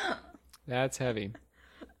 That's heavy.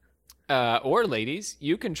 Or ladies,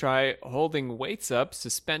 you can try holding weights up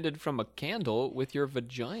suspended from a candle with your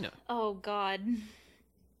vagina. Oh god.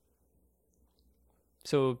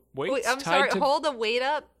 So weights Wait, I'm tied sorry. to Hold the weight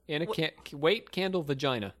up. in a weight candle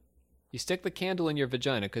vagina. You stick the candle in your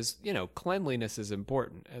vagina because cleanliness is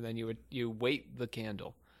important, and then you weight the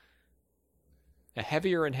candle. A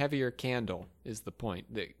heavier and heavier candle is the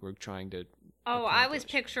point that we're trying to. Oh, I was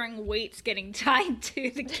accomplish. picturing weights getting tied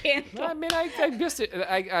to the candle. I mean, I guess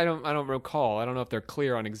I don't recall. I don't know if they're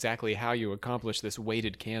clear on exactly how you accomplish this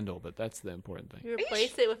weighted candle, but that's the important thing. You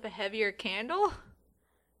replace it with a heavier candle.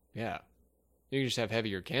 Yeah. You can just have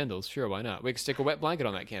heavier candles. Sure, why not? We can stick a wet blanket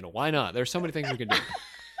on that candle. Why not? There's so many things we can do.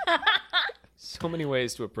 So many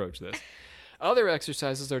ways to approach this. Other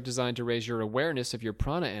exercises are designed to raise your awareness of your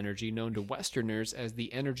prana energy, known to Westerners as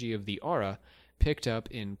the energy of the aura, picked up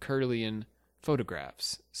in Kirlian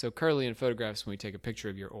photographs. So Kirlian photographs, when we take a picture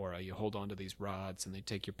of your aura, you hold onto these rods and they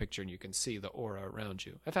take your picture and you can see the aura around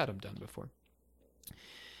you. I've had them done before.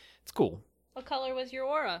 It's cool. What color was your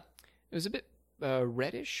aura? It was a bit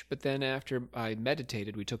reddish, but then after I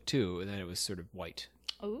meditated, we took 2, and then it was sort of white.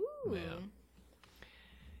 Ooh. Yeah.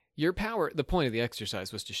 Your power, the point of the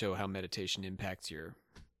exercise was to show how meditation impacts your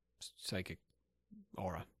psychic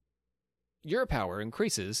aura. Your power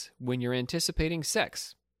increases when you're anticipating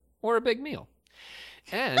sex or a big meal.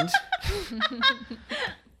 And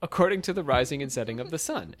according to the rising and setting of the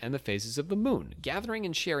sun and the phases of the moon, gathering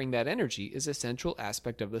and sharing that energy is a central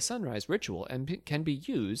aspect of the sunrise ritual and can be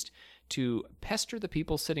used to pester the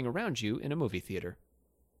people sitting around you in a movie theater.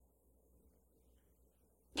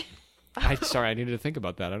 Sorry, I needed to think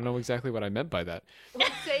about that. I don't know exactly what I meant by that. Say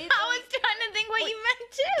I was trying to think what you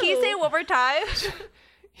meant too. Can you say it one more time?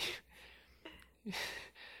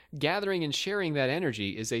 Gathering and sharing that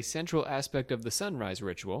energy is a central aspect of the sunrise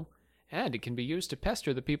ritual, and it can be used to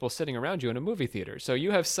pester the people sitting around you in a movie theater. So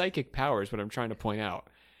you have psychic powers, what I'm trying to point out.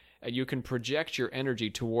 And you can project your energy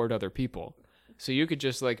toward other people. So you could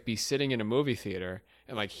just be sitting in a movie theater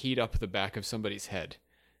and heat up the back of somebody's head.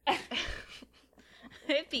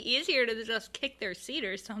 It'd be easier to just kick their seat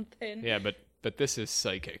or something. Yeah, but this is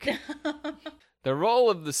psychic. The role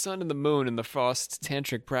of the sun and the moon in the Frost's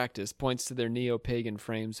tantric practice points to their neo-pagan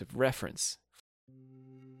frames of reference.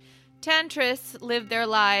 Tantrists live their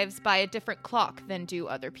lives by a different clock than do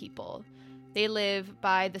other people. They live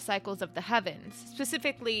by the cycles of the heavens,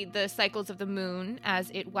 specifically the cycles of the moon as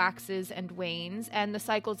it waxes and wanes, and the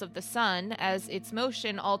cycles of the sun as its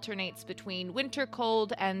motion alternates between winter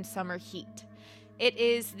cold and summer heat. It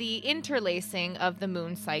is the interlacing of the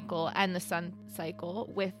moon cycle and the sun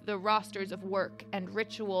cycle with the rosters of work and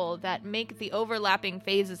ritual that make the overlapping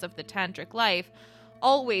phases of the tantric life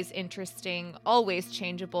always interesting, always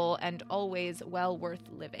changeable, and always well worth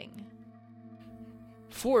living.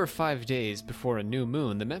 4 or 5 days before a new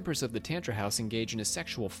moon, the members of the Tantra House engage in a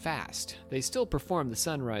sexual fast. They still perform the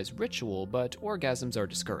sunrise ritual, but orgasms are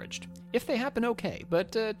discouraged. If they happen, okay,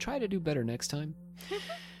 but try to do better next time.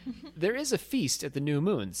 There is a feast at the new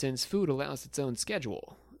moon, since food allows its own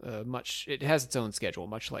schedule. It has its own schedule,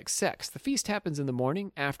 much like sex. The feast happens in the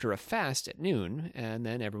morning, after a fast at noon, and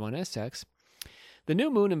then everyone has sex. The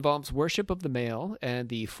new moon involves worship of the male, and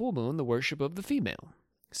the full moon, the worship of the female.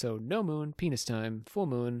 So, no moon, penis time, full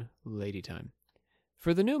moon, lady time.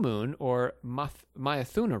 For the new moon, or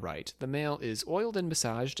Mayathuna rite, the male is oiled and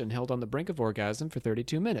massaged and held on the brink of orgasm for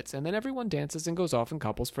 32 minutes, and then everyone dances and goes off in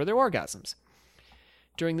couples for their orgasms.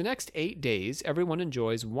 During the next 8 days, everyone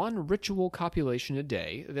enjoys 1 ritual copulation a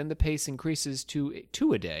day, then the pace increases to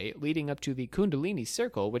 2 a day, leading up to the Kundalini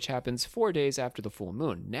circle, which happens 4 days after the full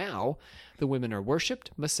moon. Now, the women are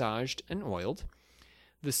worshipped, massaged, and oiled.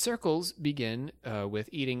 The circles begin with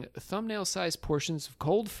eating thumbnail-sized portions of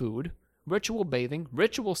cold food, ritual bathing,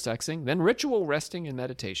 ritual sexing, then ritual resting and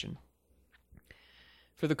meditation.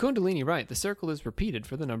 For the Kundalini rite, the circle is repeated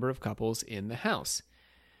for the number of couples in the house.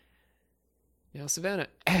 Now, Savannah,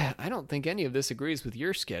 I don't think any of this agrees with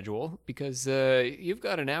your schedule, because you've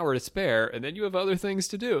got an hour to spare, and then you have other things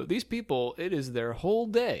to do. These people, it is their whole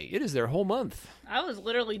day. It is their whole month. I was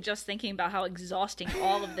literally just thinking about how exhausting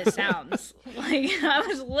all of this sounds. I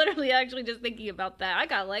was literally actually just thinking about that. I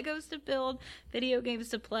got Legos to build, video games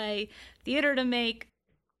to play, theater to make.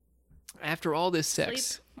 After all this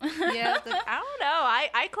sex. Yeah, I don't know.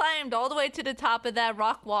 I climbed all the way to the top of that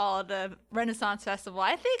rock wall at the Renaissance Festival.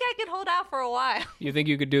 I think I could hold out for a while. You think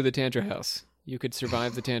you could do the Tantra House? You could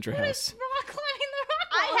survive the Tantra House. Rock climbing the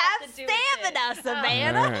rock wall I have have to do with it? stamina,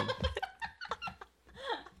 Savannah. All right.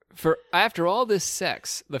 For after all this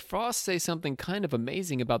sex, the Frosts say something kind of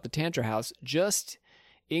amazing about the Tantra House, just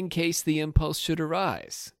in case the impulse should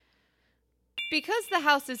arise. Because the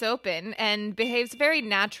house is open and behaves very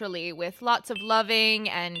naturally with lots of loving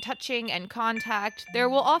and touching and contact, there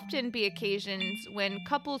will often be occasions when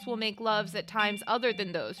couples will make loves at times other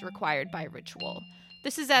than those required by ritual.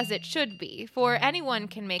 This is as it should be, for anyone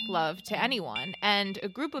can make love to anyone, and a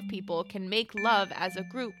group of people can make love as a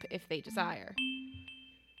group if they desire.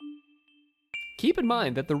 Keep in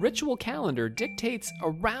mind that the ritual calendar dictates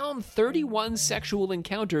around 31 sexual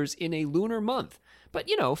encounters in a lunar month. But,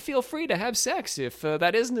 feel free to have sex if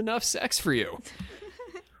that isn't enough sex for you.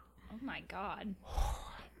 Oh my god.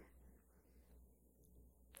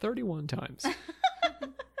 31 times.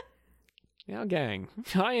 Now, gang,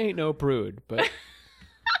 I ain't no prude, but...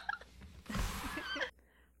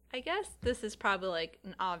 I guess this is probably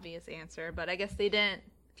an obvious answer, but I guess they didn't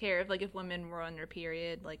care if women were on their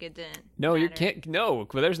period, it didn't No, matter. you can't, no,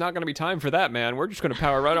 there's not going to be time for that, man. We're just going to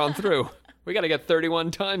power right on through. We got to get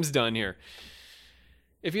 31 times done here.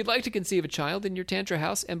 If you'd like to conceive a child in your Tantra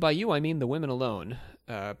house, and by you I mean the women alone,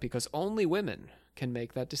 because only women can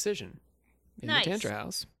make that decision in Nice. the Tantra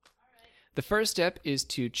house. The first step is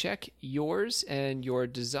to check yours and your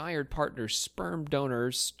desired partner's sperm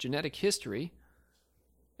donor's genetic history,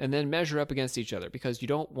 and then measure up against each other, because you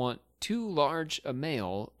don't want too large a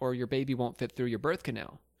male or your baby won't fit through your birth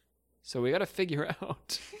canal. So we got to figure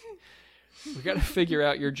out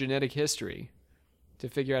your genetic history to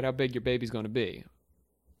figure out how big your baby's going to be.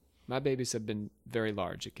 My babies have been very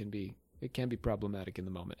large. It can be problematic in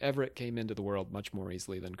the moment. Everett came into the world much more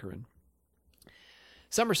easily than Corinne.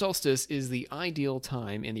 Summer solstice is the ideal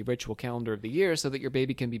time in the ritual calendar of the year so that your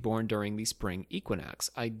baby can be born during the spring equinox.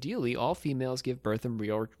 Ideally, all females give birth and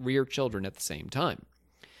rear children at the same time.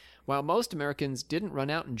 While most Americans didn't run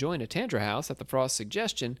out and join a Tantra house at the Frost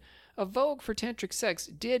suggestion, a vogue for tantric sex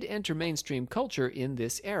did enter mainstream culture in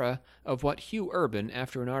this era of what Hugh Urban,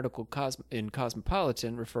 after an article in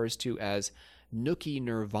Cosmopolitan, refers to as Nookie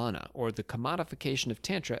Nirvana, or the commodification of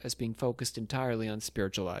Tantra as being focused entirely on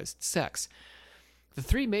spiritualized sex. The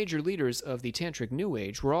 3 major leaders of the Tantric New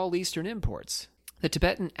Age were all Eastern imports. The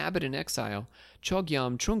Tibetan abbot in exile,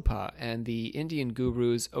 Chogyam Trungpa, and the Indian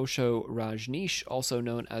gurus Osho Rajneesh, also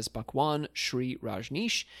known as Bhagwan Sri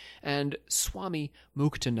Rajneesh, and Swami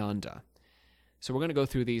Muktananda. So we're going to go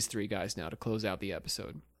through these three guys now to close out the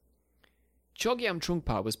episode. Chogyam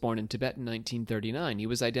Trungpa was born in Tibet in 1939. He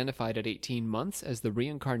was identified at 18 months as the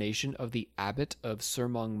reincarnation of the abbot of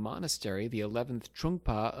Surmong Monastery, the 11th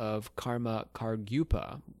Trungpa of Karma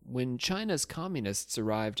Kargyupa. When China's communists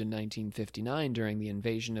arrived in 1959 during the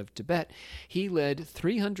invasion of Tibet, he led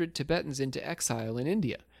 300 Tibetans into exile in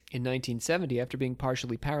India. In 1970, after being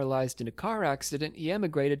partially paralyzed in a car accident, he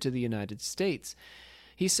emigrated to the United States.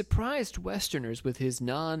 He surprised Westerners with his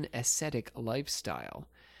non-ascetic lifestyle.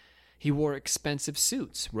 He wore expensive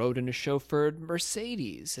suits, rode in a chauffeured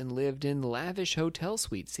Mercedes, and lived in lavish hotel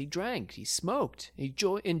suites. He drank, he smoked, he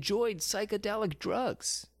enjoyed psychedelic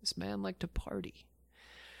drugs. This man liked to party.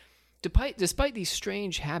 Despite these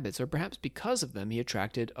strange habits, or perhaps because of them, he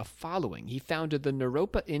attracted a following. He founded the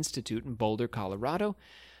Naropa Institute in Boulder, Colorado.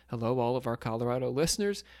 Hello, all of our Colorado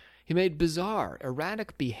listeners. He made bizarre,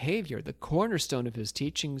 erratic behavior the cornerstone of his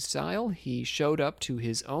teaching style. He showed up to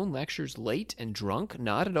his own lectures late and drunk,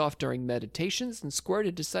 nodded off during meditations, and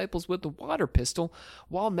squirted disciples with a water pistol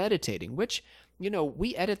while meditating, which,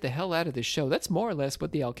 we edit the hell out of this show. That's more or less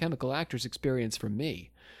what the alchemical actors experience from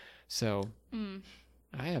me. So,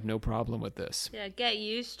 I have no problem with this. Yeah, get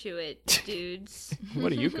used to it, dudes.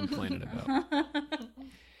 What are you complaining about?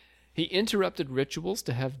 He interrupted rituals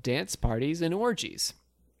to have dance parties and orgies.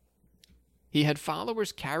 He had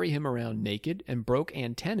followers carry him around naked and broke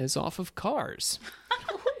antennas off of cars.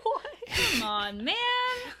 What? Come on,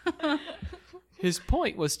 man. His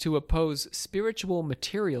point was to oppose spiritual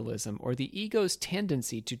materialism, or the ego's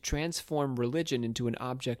tendency to transform religion into an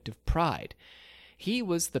object of pride.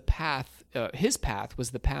 His path was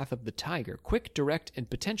the path of the tiger, quick, direct, and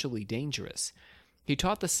potentially dangerous. He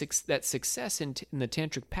taught that success in the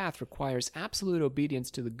tantric path requires absolute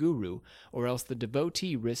obedience to the guru, or else the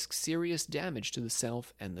devotee risks serious damage to the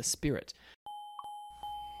self and the spirit.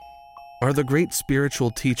 Are the great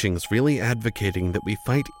spiritual teachings really advocating that we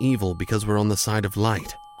fight evil because we're on the side of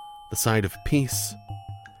light, the side of peace?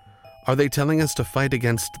 Are they telling us to fight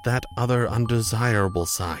against that other undesirable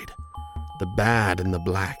side, the bad and the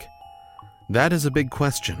black? That is a big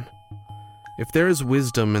question. If there is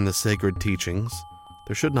wisdom in the sacred teachings,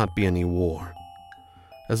 there should not be any war.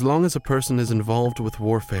 As long as a person is involved with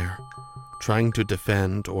warfare, trying to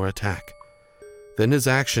defend or attack, then his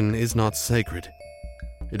action is not sacred.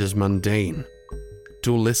 It is mundane,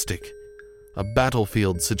 dualistic, a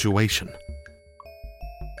battlefield situation.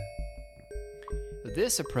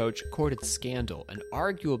 This approach courted scandal and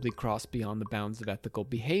arguably crossed beyond the bounds of ethical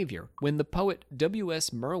behavior when the poet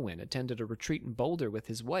W.S. Merwin attended a retreat in Boulder with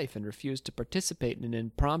his wife and refused to participate in an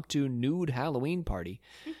impromptu nude Halloween party.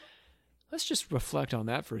 Let's just reflect on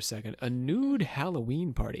that for a second. A nude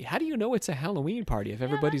Halloween party. How do you know it's a Halloween party if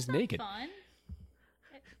everybody's that's not naked? Fun.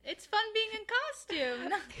 It's fun being in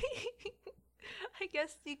costume. I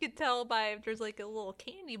guess you could tell by if there's like a little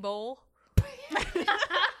candy bowl.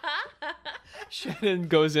 Shannon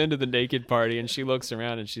goes into the naked party and she looks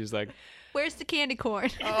around and she's like, Where's the candy corn?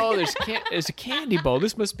 "Oh, there's a candy bowl.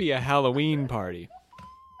 This must be a Halloween party."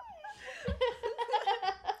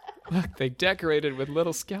 Look, they decorated with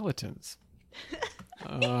little skeletons.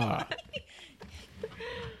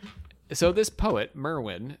 So this poet,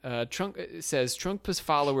 Merwin, says Trungpa's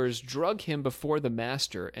followers drug him before the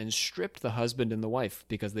master and stripped the husband and the wife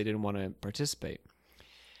because they didn't want to participate.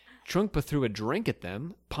 Trungpa threw a drink at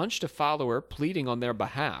them, punched a follower pleading on their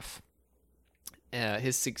behalf.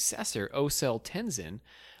 His successor, Osel Tenzin,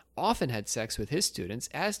 often had sex with his students,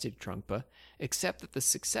 as did Trungpa, except that the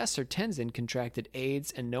successor Tenzin contracted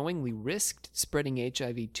AIDS and knowingly risked spreading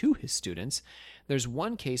HIV to his students. There's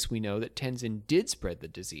one case we know that Tenzin did spread the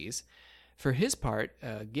disease. For his part,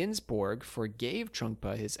 Ginsburg forgave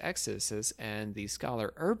Trungpa his excesses, and the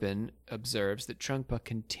scholar Urban observes that Trungpa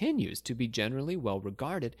continues to be generally well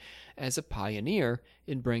regarded as a pioneer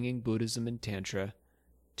in bringing Buddhism and Tantra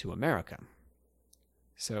to America.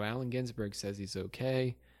 So Allen Ginsberg says he's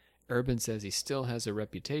okay. Urban says he still has a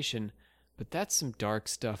reputation, but that's some dark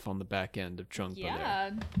stuff on the back end of Trungpa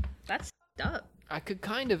there. That's up. I could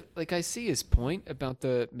kind of, I see his point about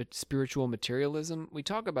the spiritual materialism. We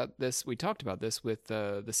talked about this with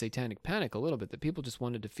the Satanic Panic a little bit, that people just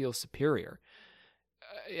wanted to feel superior.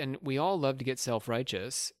 And we all love to get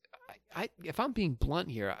self-righteous. If I'm being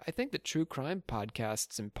blunt here, I think that true crime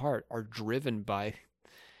podcasts in part are driven by,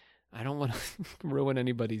 I don't want to ruin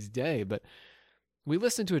anybody's day, but we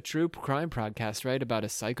listen to a true crime podcast, right, about a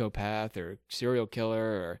psychopath or serial killer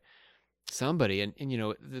or somebody, and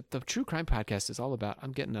the True Crime Podcast is all about,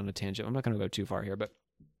 I'm getting on a tangent, I'm not going to go too far here, but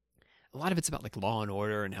a lot of it's about like law and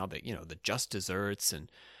order and how the just desserts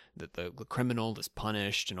and the criminal is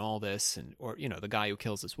punished and all this, and or the guy who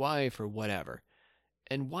kills his wife or whatever.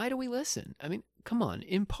 And why do we listen? I mean, come on.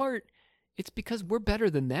 In part, it's because we're better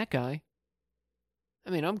than that guy. I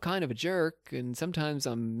mean, I'm kind of a jerk, and sometimes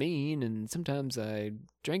I'm mean, and sometimes I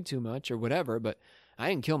drink too much or whatever, but I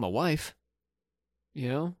didn't kill my wife.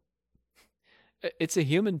 It's a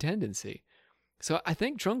human tendency. So I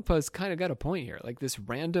think Trungpa's kind of got a point here. Like, this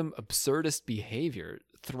random absurdist behavior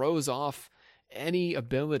throws off any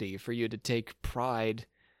ability for you to take pride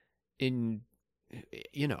in,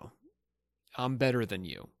 I'm better than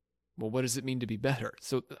you. Well, what does it mean to be better?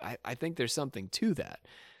 So I think there's something to that.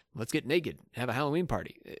 Let's get naked, have a Halloween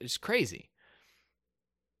party. It's crazy.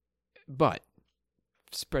 But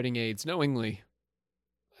spreading AIDS knowingly,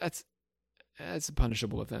 that's a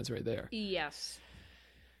punishable offense right there. Yes.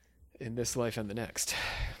 In this life and the next.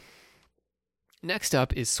 Next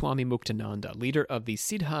up is Swami Muktananda, leader of the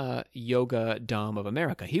Siddha Yoga Dham of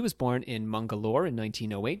America. He was born in Mangalore in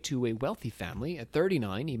 1908 to a wealthy family. At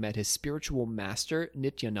 39, he met his spiritual master,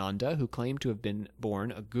 Nityananda, who claimed to have been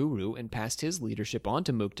born a guru and passed his leadership on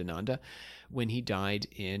to Muktananda when he died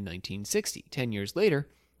in 1960. 10 years later,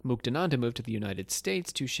 Muktananda moved to the United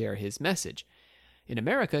States to share his message. In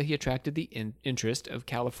America, he attracted the interest of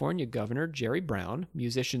California Governor Jerry Brown,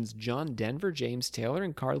 musicians John Denver, James Taylor,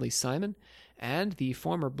 and Carly Simon, and the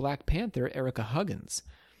former Black Panther Erica Huggins.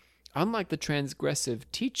 Unlike the transgressive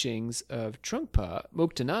teachings of Trungpa,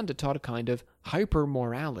 Muktananda taught a kind of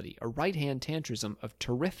hyper-morality, a right-hand tantrism of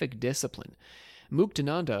terrific discipline.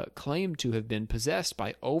 Muktananda claimed to have been possessed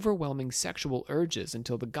by overwhelming sexual urges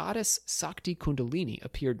until the goddess Sakti Kundalini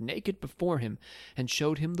appeared naked before him and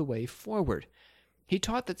showed him the way forward. He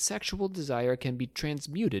taught that sexual desire can be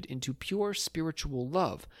transmuted into pure spiritual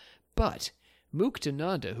love, but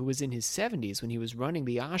Muktananda, who was in his 70s when he was running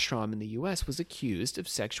the ashram in the U.S., was accused of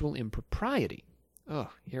sexual impropriety. Oh,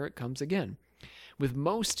 here it comes again.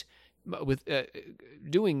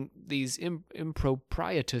 Doing these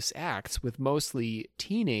improprietous acts with mostly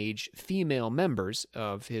teenage female members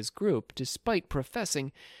of his group, despite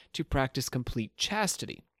professing to practice complete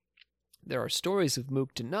chastity. There are stories of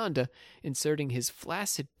Muktananda inserting his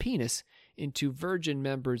flaccid penis into virgin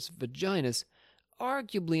members' vaginas,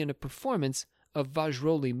 arguably in a performance of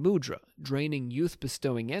Vajroli Mudra, draining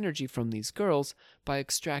youth-bestowing energy from these girls by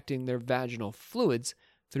extracting their vaginal fluids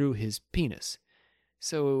through his penis.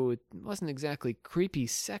 So it wasn't exactly creepy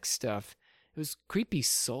sex stuff, it was creepy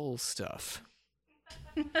soul stuff.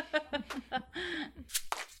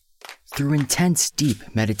 Through intense,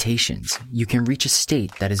 deep meditations, you can reach a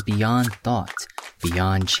state that is beyond thought,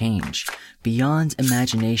 beyond change, beyond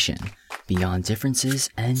imagination, beyond differences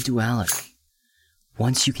and duality.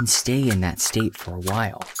 Once you can stay in that state for a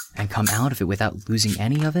while and come out of it without losing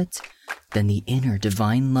any of it, then the inner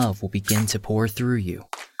divine love will begin to pour through you.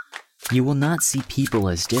 You will not see people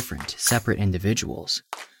as different, separate individuals.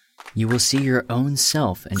 You will see your own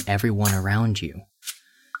self in everyone around you.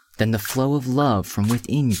 Then the flow of love from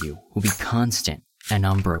within you will be constant and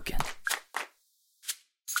unbroken.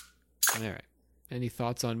 All right. Any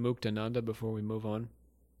thoughts on Muktananda before we move on?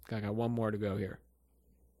 I got one more to go here.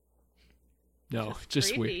 No,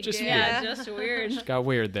 just weird. Just yeah, weird. just weird. Got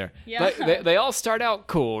weird there. Yeah. But they all start out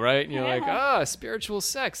cool, right? And you're like, spiritual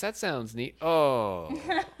sex. That sounds neat. Oh,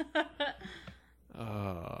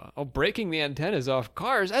 breaking the antennas off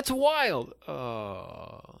cars. That's wild.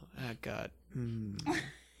 Oh, that got.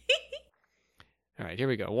 All right, here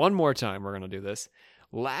we go. One more time, we're going to do this.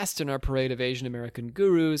 Last in our parade of Asian American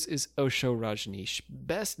gurus is Osho Rajneesh,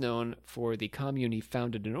 best known for the commune he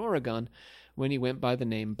founded in Oregon when he went by the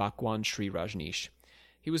name Bhagwan Sri Rajneesh.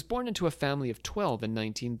 He was born into a family of 12 in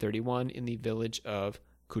 1931 in the village of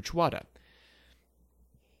Kuchwada.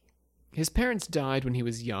 His parents died when he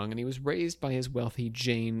was young, and he was raised by his wealthy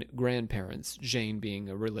Jain grandparents, Jain being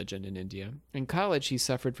a religion in India. In college, he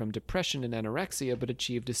suffered from depression and anorexia, but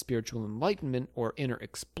achieved a spiritual enlightenment or inner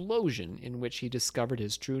explosion in which he discovered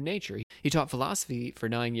his true nature. He taught philosophy for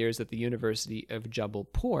 9 years at the University of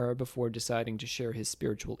Jabalpur before deciding to share his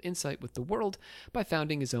spiritual insight with the world by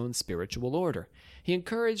founding his own spiritual order. He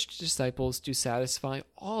encouraged disciples to satisfy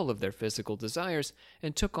all of their physical desires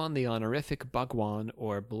and took on the honorific Bhagwan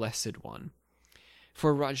or Blessed One.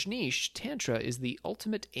 For Rajneesh, Tantra is the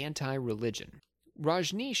ultimate anti-religion.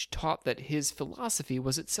 Rajneesh taught that his philosophy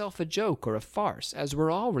was itself a joke or a farce, as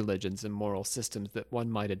were all religions and moral systems that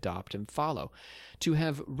one might adopt and follow. To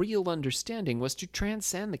have real understanding was to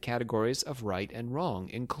transcend the categories of right and wrong,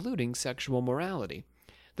 including sexual morality.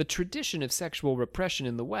 The The tradition of sexual repression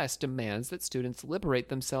in the West demands that students liberate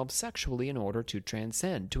themselves sexually in order to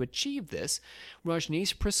transcend. To achieve this,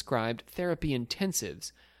 Rajneesh prescribed therapy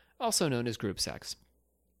intensives, also known as group sex.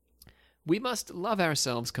 We must love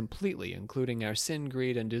ourselves completely, including our sin,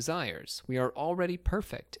 greed, and desires. We are already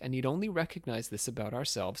perfect and need only recognize this about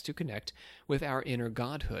ourselves to connect with our inner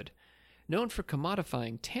godhood. Known for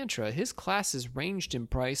commodifying Tantra, his classes ranged in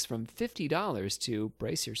price from $50 to,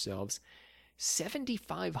 brace yourselves,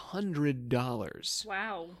 $7,500.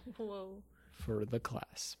 Wow. Whoa. For the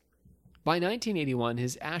class. By 1981,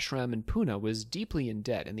 his ashram in Pune was deeply in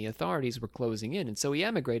debt and the authorities were closing in, and so he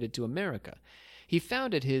emigrated to America. He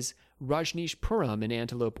founded his Rajneeshpuram in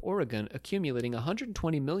Antelope, Oregon, accumulating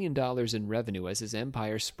 $120 million in revenue as his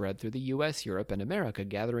empire spread through the U.S., Europe, and America,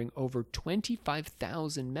 gathering over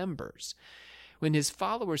 25,000 members. When his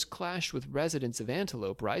followers clashed with residents of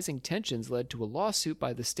Antelope, rising tensions led to a lawsuit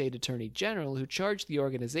by the state attorney general who charged the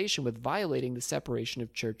organization with violating the separation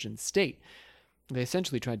of church and state. They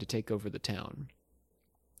essentially tried to take over the town.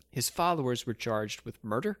 His followers were charged with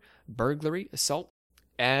murder, burglary, assault,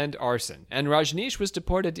 and arson, and Rajneesh was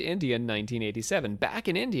deported to India in 1987. Back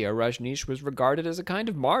in India, Rajneesh was regarded as a kind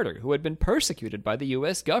of martyr who had been persecuted by the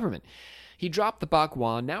U.S. government. He dropped the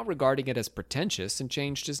Bhagwan, now regarding it as pretentious, and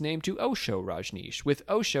changed his name to Osho Rajneesh, with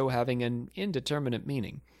Osho having an indeterminate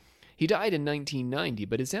meaning. He died in 1990,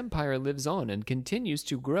 but his empire lives on and continues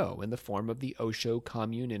to grow in the form of the Osho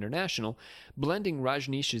Commune International, blending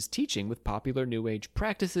Rajneesh's teaching with popular New Age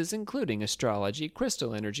practices, including astrology,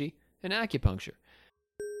 crystal energy, and acupuncture.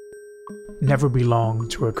 Never belong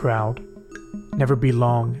to a crowd. Never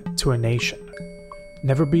belong to a nation.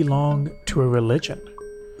 Never belong to a religion.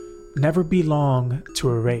 Never belong to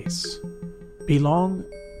a race. Belong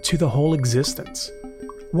to the whole existence.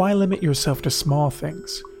 Why limit yourself to small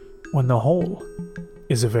things when the whole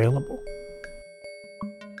is available?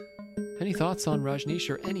 Any thoughts on Rajneesh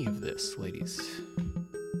or any of this, ladies?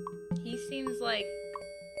 He seems like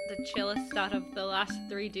the chillest out of the last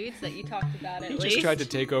three dudes that you talked about, at He least. just tried to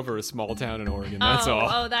take over a small town in Oregon, that's all.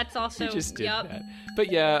 Oh, that's also... He just did yep. that.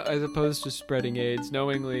 But yeah, as opposed to spreading AIDS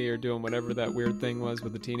knowingly or doing whatever that weird thing was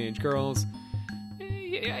with the teenage girls,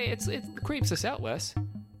 it creeps us out less.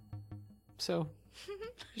 So,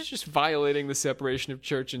 it's just violating the separation of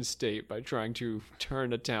church and state by trying to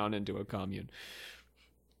turn a town into a commune.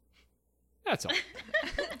 That's all.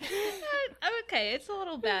 Okay, it's a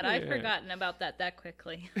little bad. I've Yeah. forgotten about that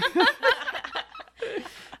quickly.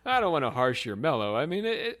 I don't want to harsh your mellow. I mean,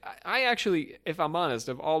 I actually, if I'm honest,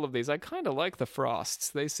 of all of these, I kind of like the Frosts.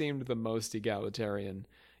 They seemed the most egalitarian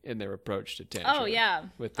in their approach to Tantra. Oh, yeah.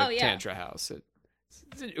 With the Oh, yeah. Tantra house.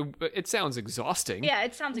 It sounds exhausting. Yeah,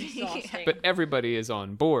 it sounds exhausting. But everybody is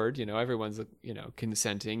on board, everyone's,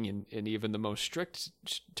 consenting in even the most strict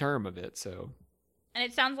term of it, so. And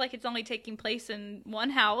it sounds like it's only taking place in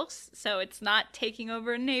one house, so it's not taking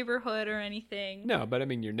over a neighborhood or anything. No, but I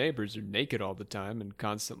mean, your neighbors are naked all the time and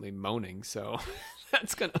constantly moaning, so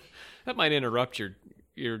that might interrupt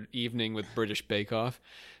your evening with British Bake Off.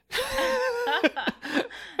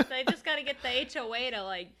 They just gotta get the HOA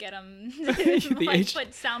to, get them to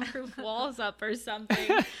put soundproof walls up or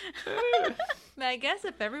something. I guess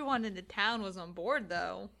if everyone in the town was on board,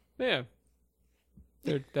 though. Yeah.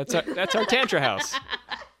 That's our Tantra house.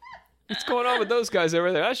 What's going on with those guys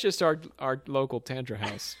over there? That's just our local Tantra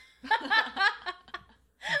house.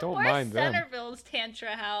 Don't Where's mind them. Centerville's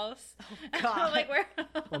Tantra house? Oh, God. Where?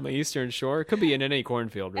 On the Eastern Shore. It could be in any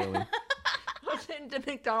cornfield, really. In the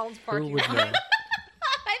McDonald's Who parking would lot. know?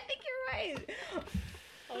 I think you're right.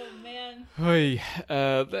 Oh man. Oy,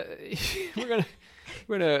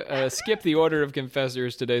 we're gonna skip the order of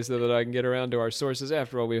confessors today so that I can get around to our sources.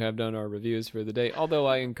 After all, we have done our reviews for the day. Although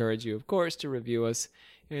I encourage you, of course, to review us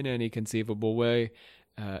in any conceivable way,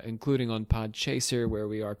 including on Podchaser, where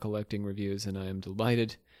we are collecting reviews, and I am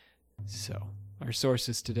delighted. So, our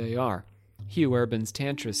sources today are Hugh Urban's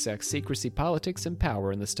Tantra, Sex, Secrecy, Politics, and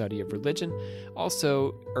Power in the Study of Religion.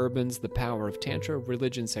 Also, Urban's The Power of Tantra,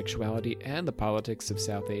 Religion, Sexuality, and the Politics of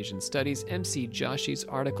South Asian Studies. MC Joshi's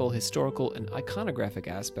article, Historical and Iconographic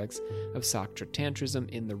Aspects of Saktra Tantrism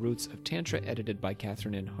in the Roots of Tantra, edited by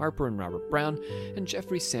Catherine N. Harper and Robert Brown. And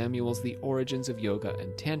Jeffrey Samuel's The Origins of Yoga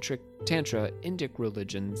and Tantra, Indic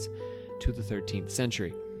Religions to the 13th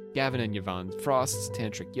Century. Gavin and Yvonne Frost's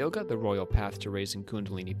Tantric Yoga, The Royal Path to Raising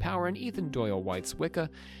Kundalini Power, and Ethan Doyle White's Wicca,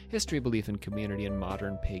 History, Belief in Community, and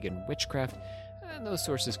Modern Pagan Witchcraft. And those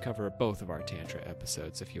sources cover both of our Tantra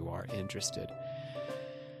episodes if you are interested.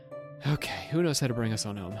 Okay, who knows how to bring us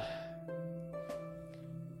on home?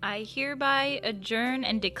 I hereby adjourn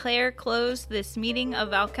and declare closed this meeting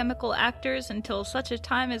of alchemical actors until such a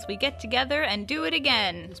time as we get together and do it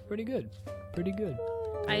again. It's pretty good. Pretty good.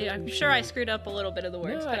 I'm sure I screwed up a little bit of the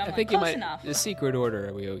words, but I'm think close you might. enough. The secret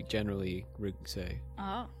order we generally say.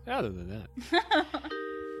 Oh. Other than that.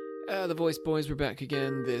 The Voice Boys were back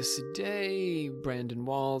again this day. Brandon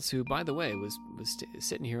Walls, who, by the way, was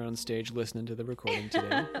sitting here on stage listening to the recording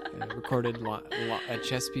today. Recorded at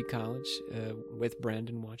Chesapeake College with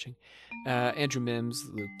Brandon watching. Andrew Mims,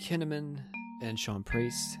 Luke Kinnaman, and Sean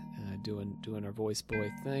Priest doing our Voice Boy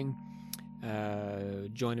thing.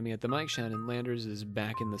 Joining me at the mic, Shannon Landers is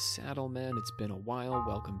back in the saddle, man. It's been a while.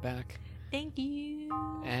 Welcome back. Thank you.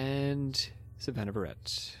 And Savannah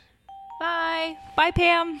Barrett. Bye. Bye,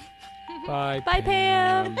 Pam. Bye, Bye,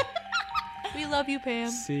 Pam. We love you,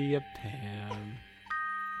 Pam. See ya, Pam.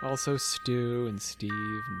 Also Stu and Steve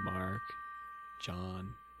and Mark,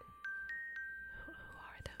 John. Who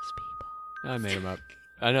are those people? I made them up.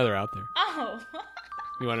 I know they're out there. Oh.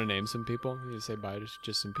 You want to name some people? You say bye to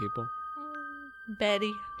just some people?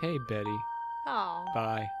 Betty. Hey, Betty. Oh.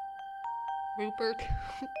 Bye. Rupert.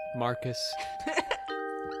 Marcus.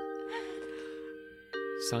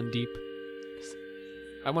 Sandeep.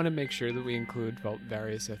 I want to make sure that we include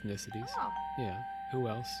various ethnicities. Oh. Yeah. Who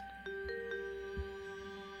else?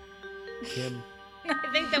 Kim.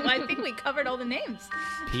 I think we covered all the names.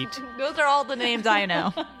 Pete. Those are all the names I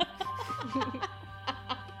know.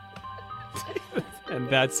 And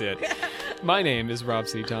that's it. My name is Rob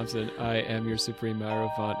C. Thompson. I am your Supreme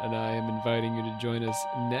Hierophant, and I am inviting you to join us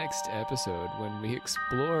next episode when we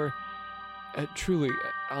explore truly,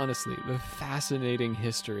 honestly, the fascinating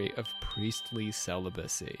history of priestly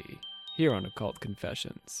celibacy here on Occult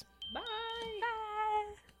Confessions.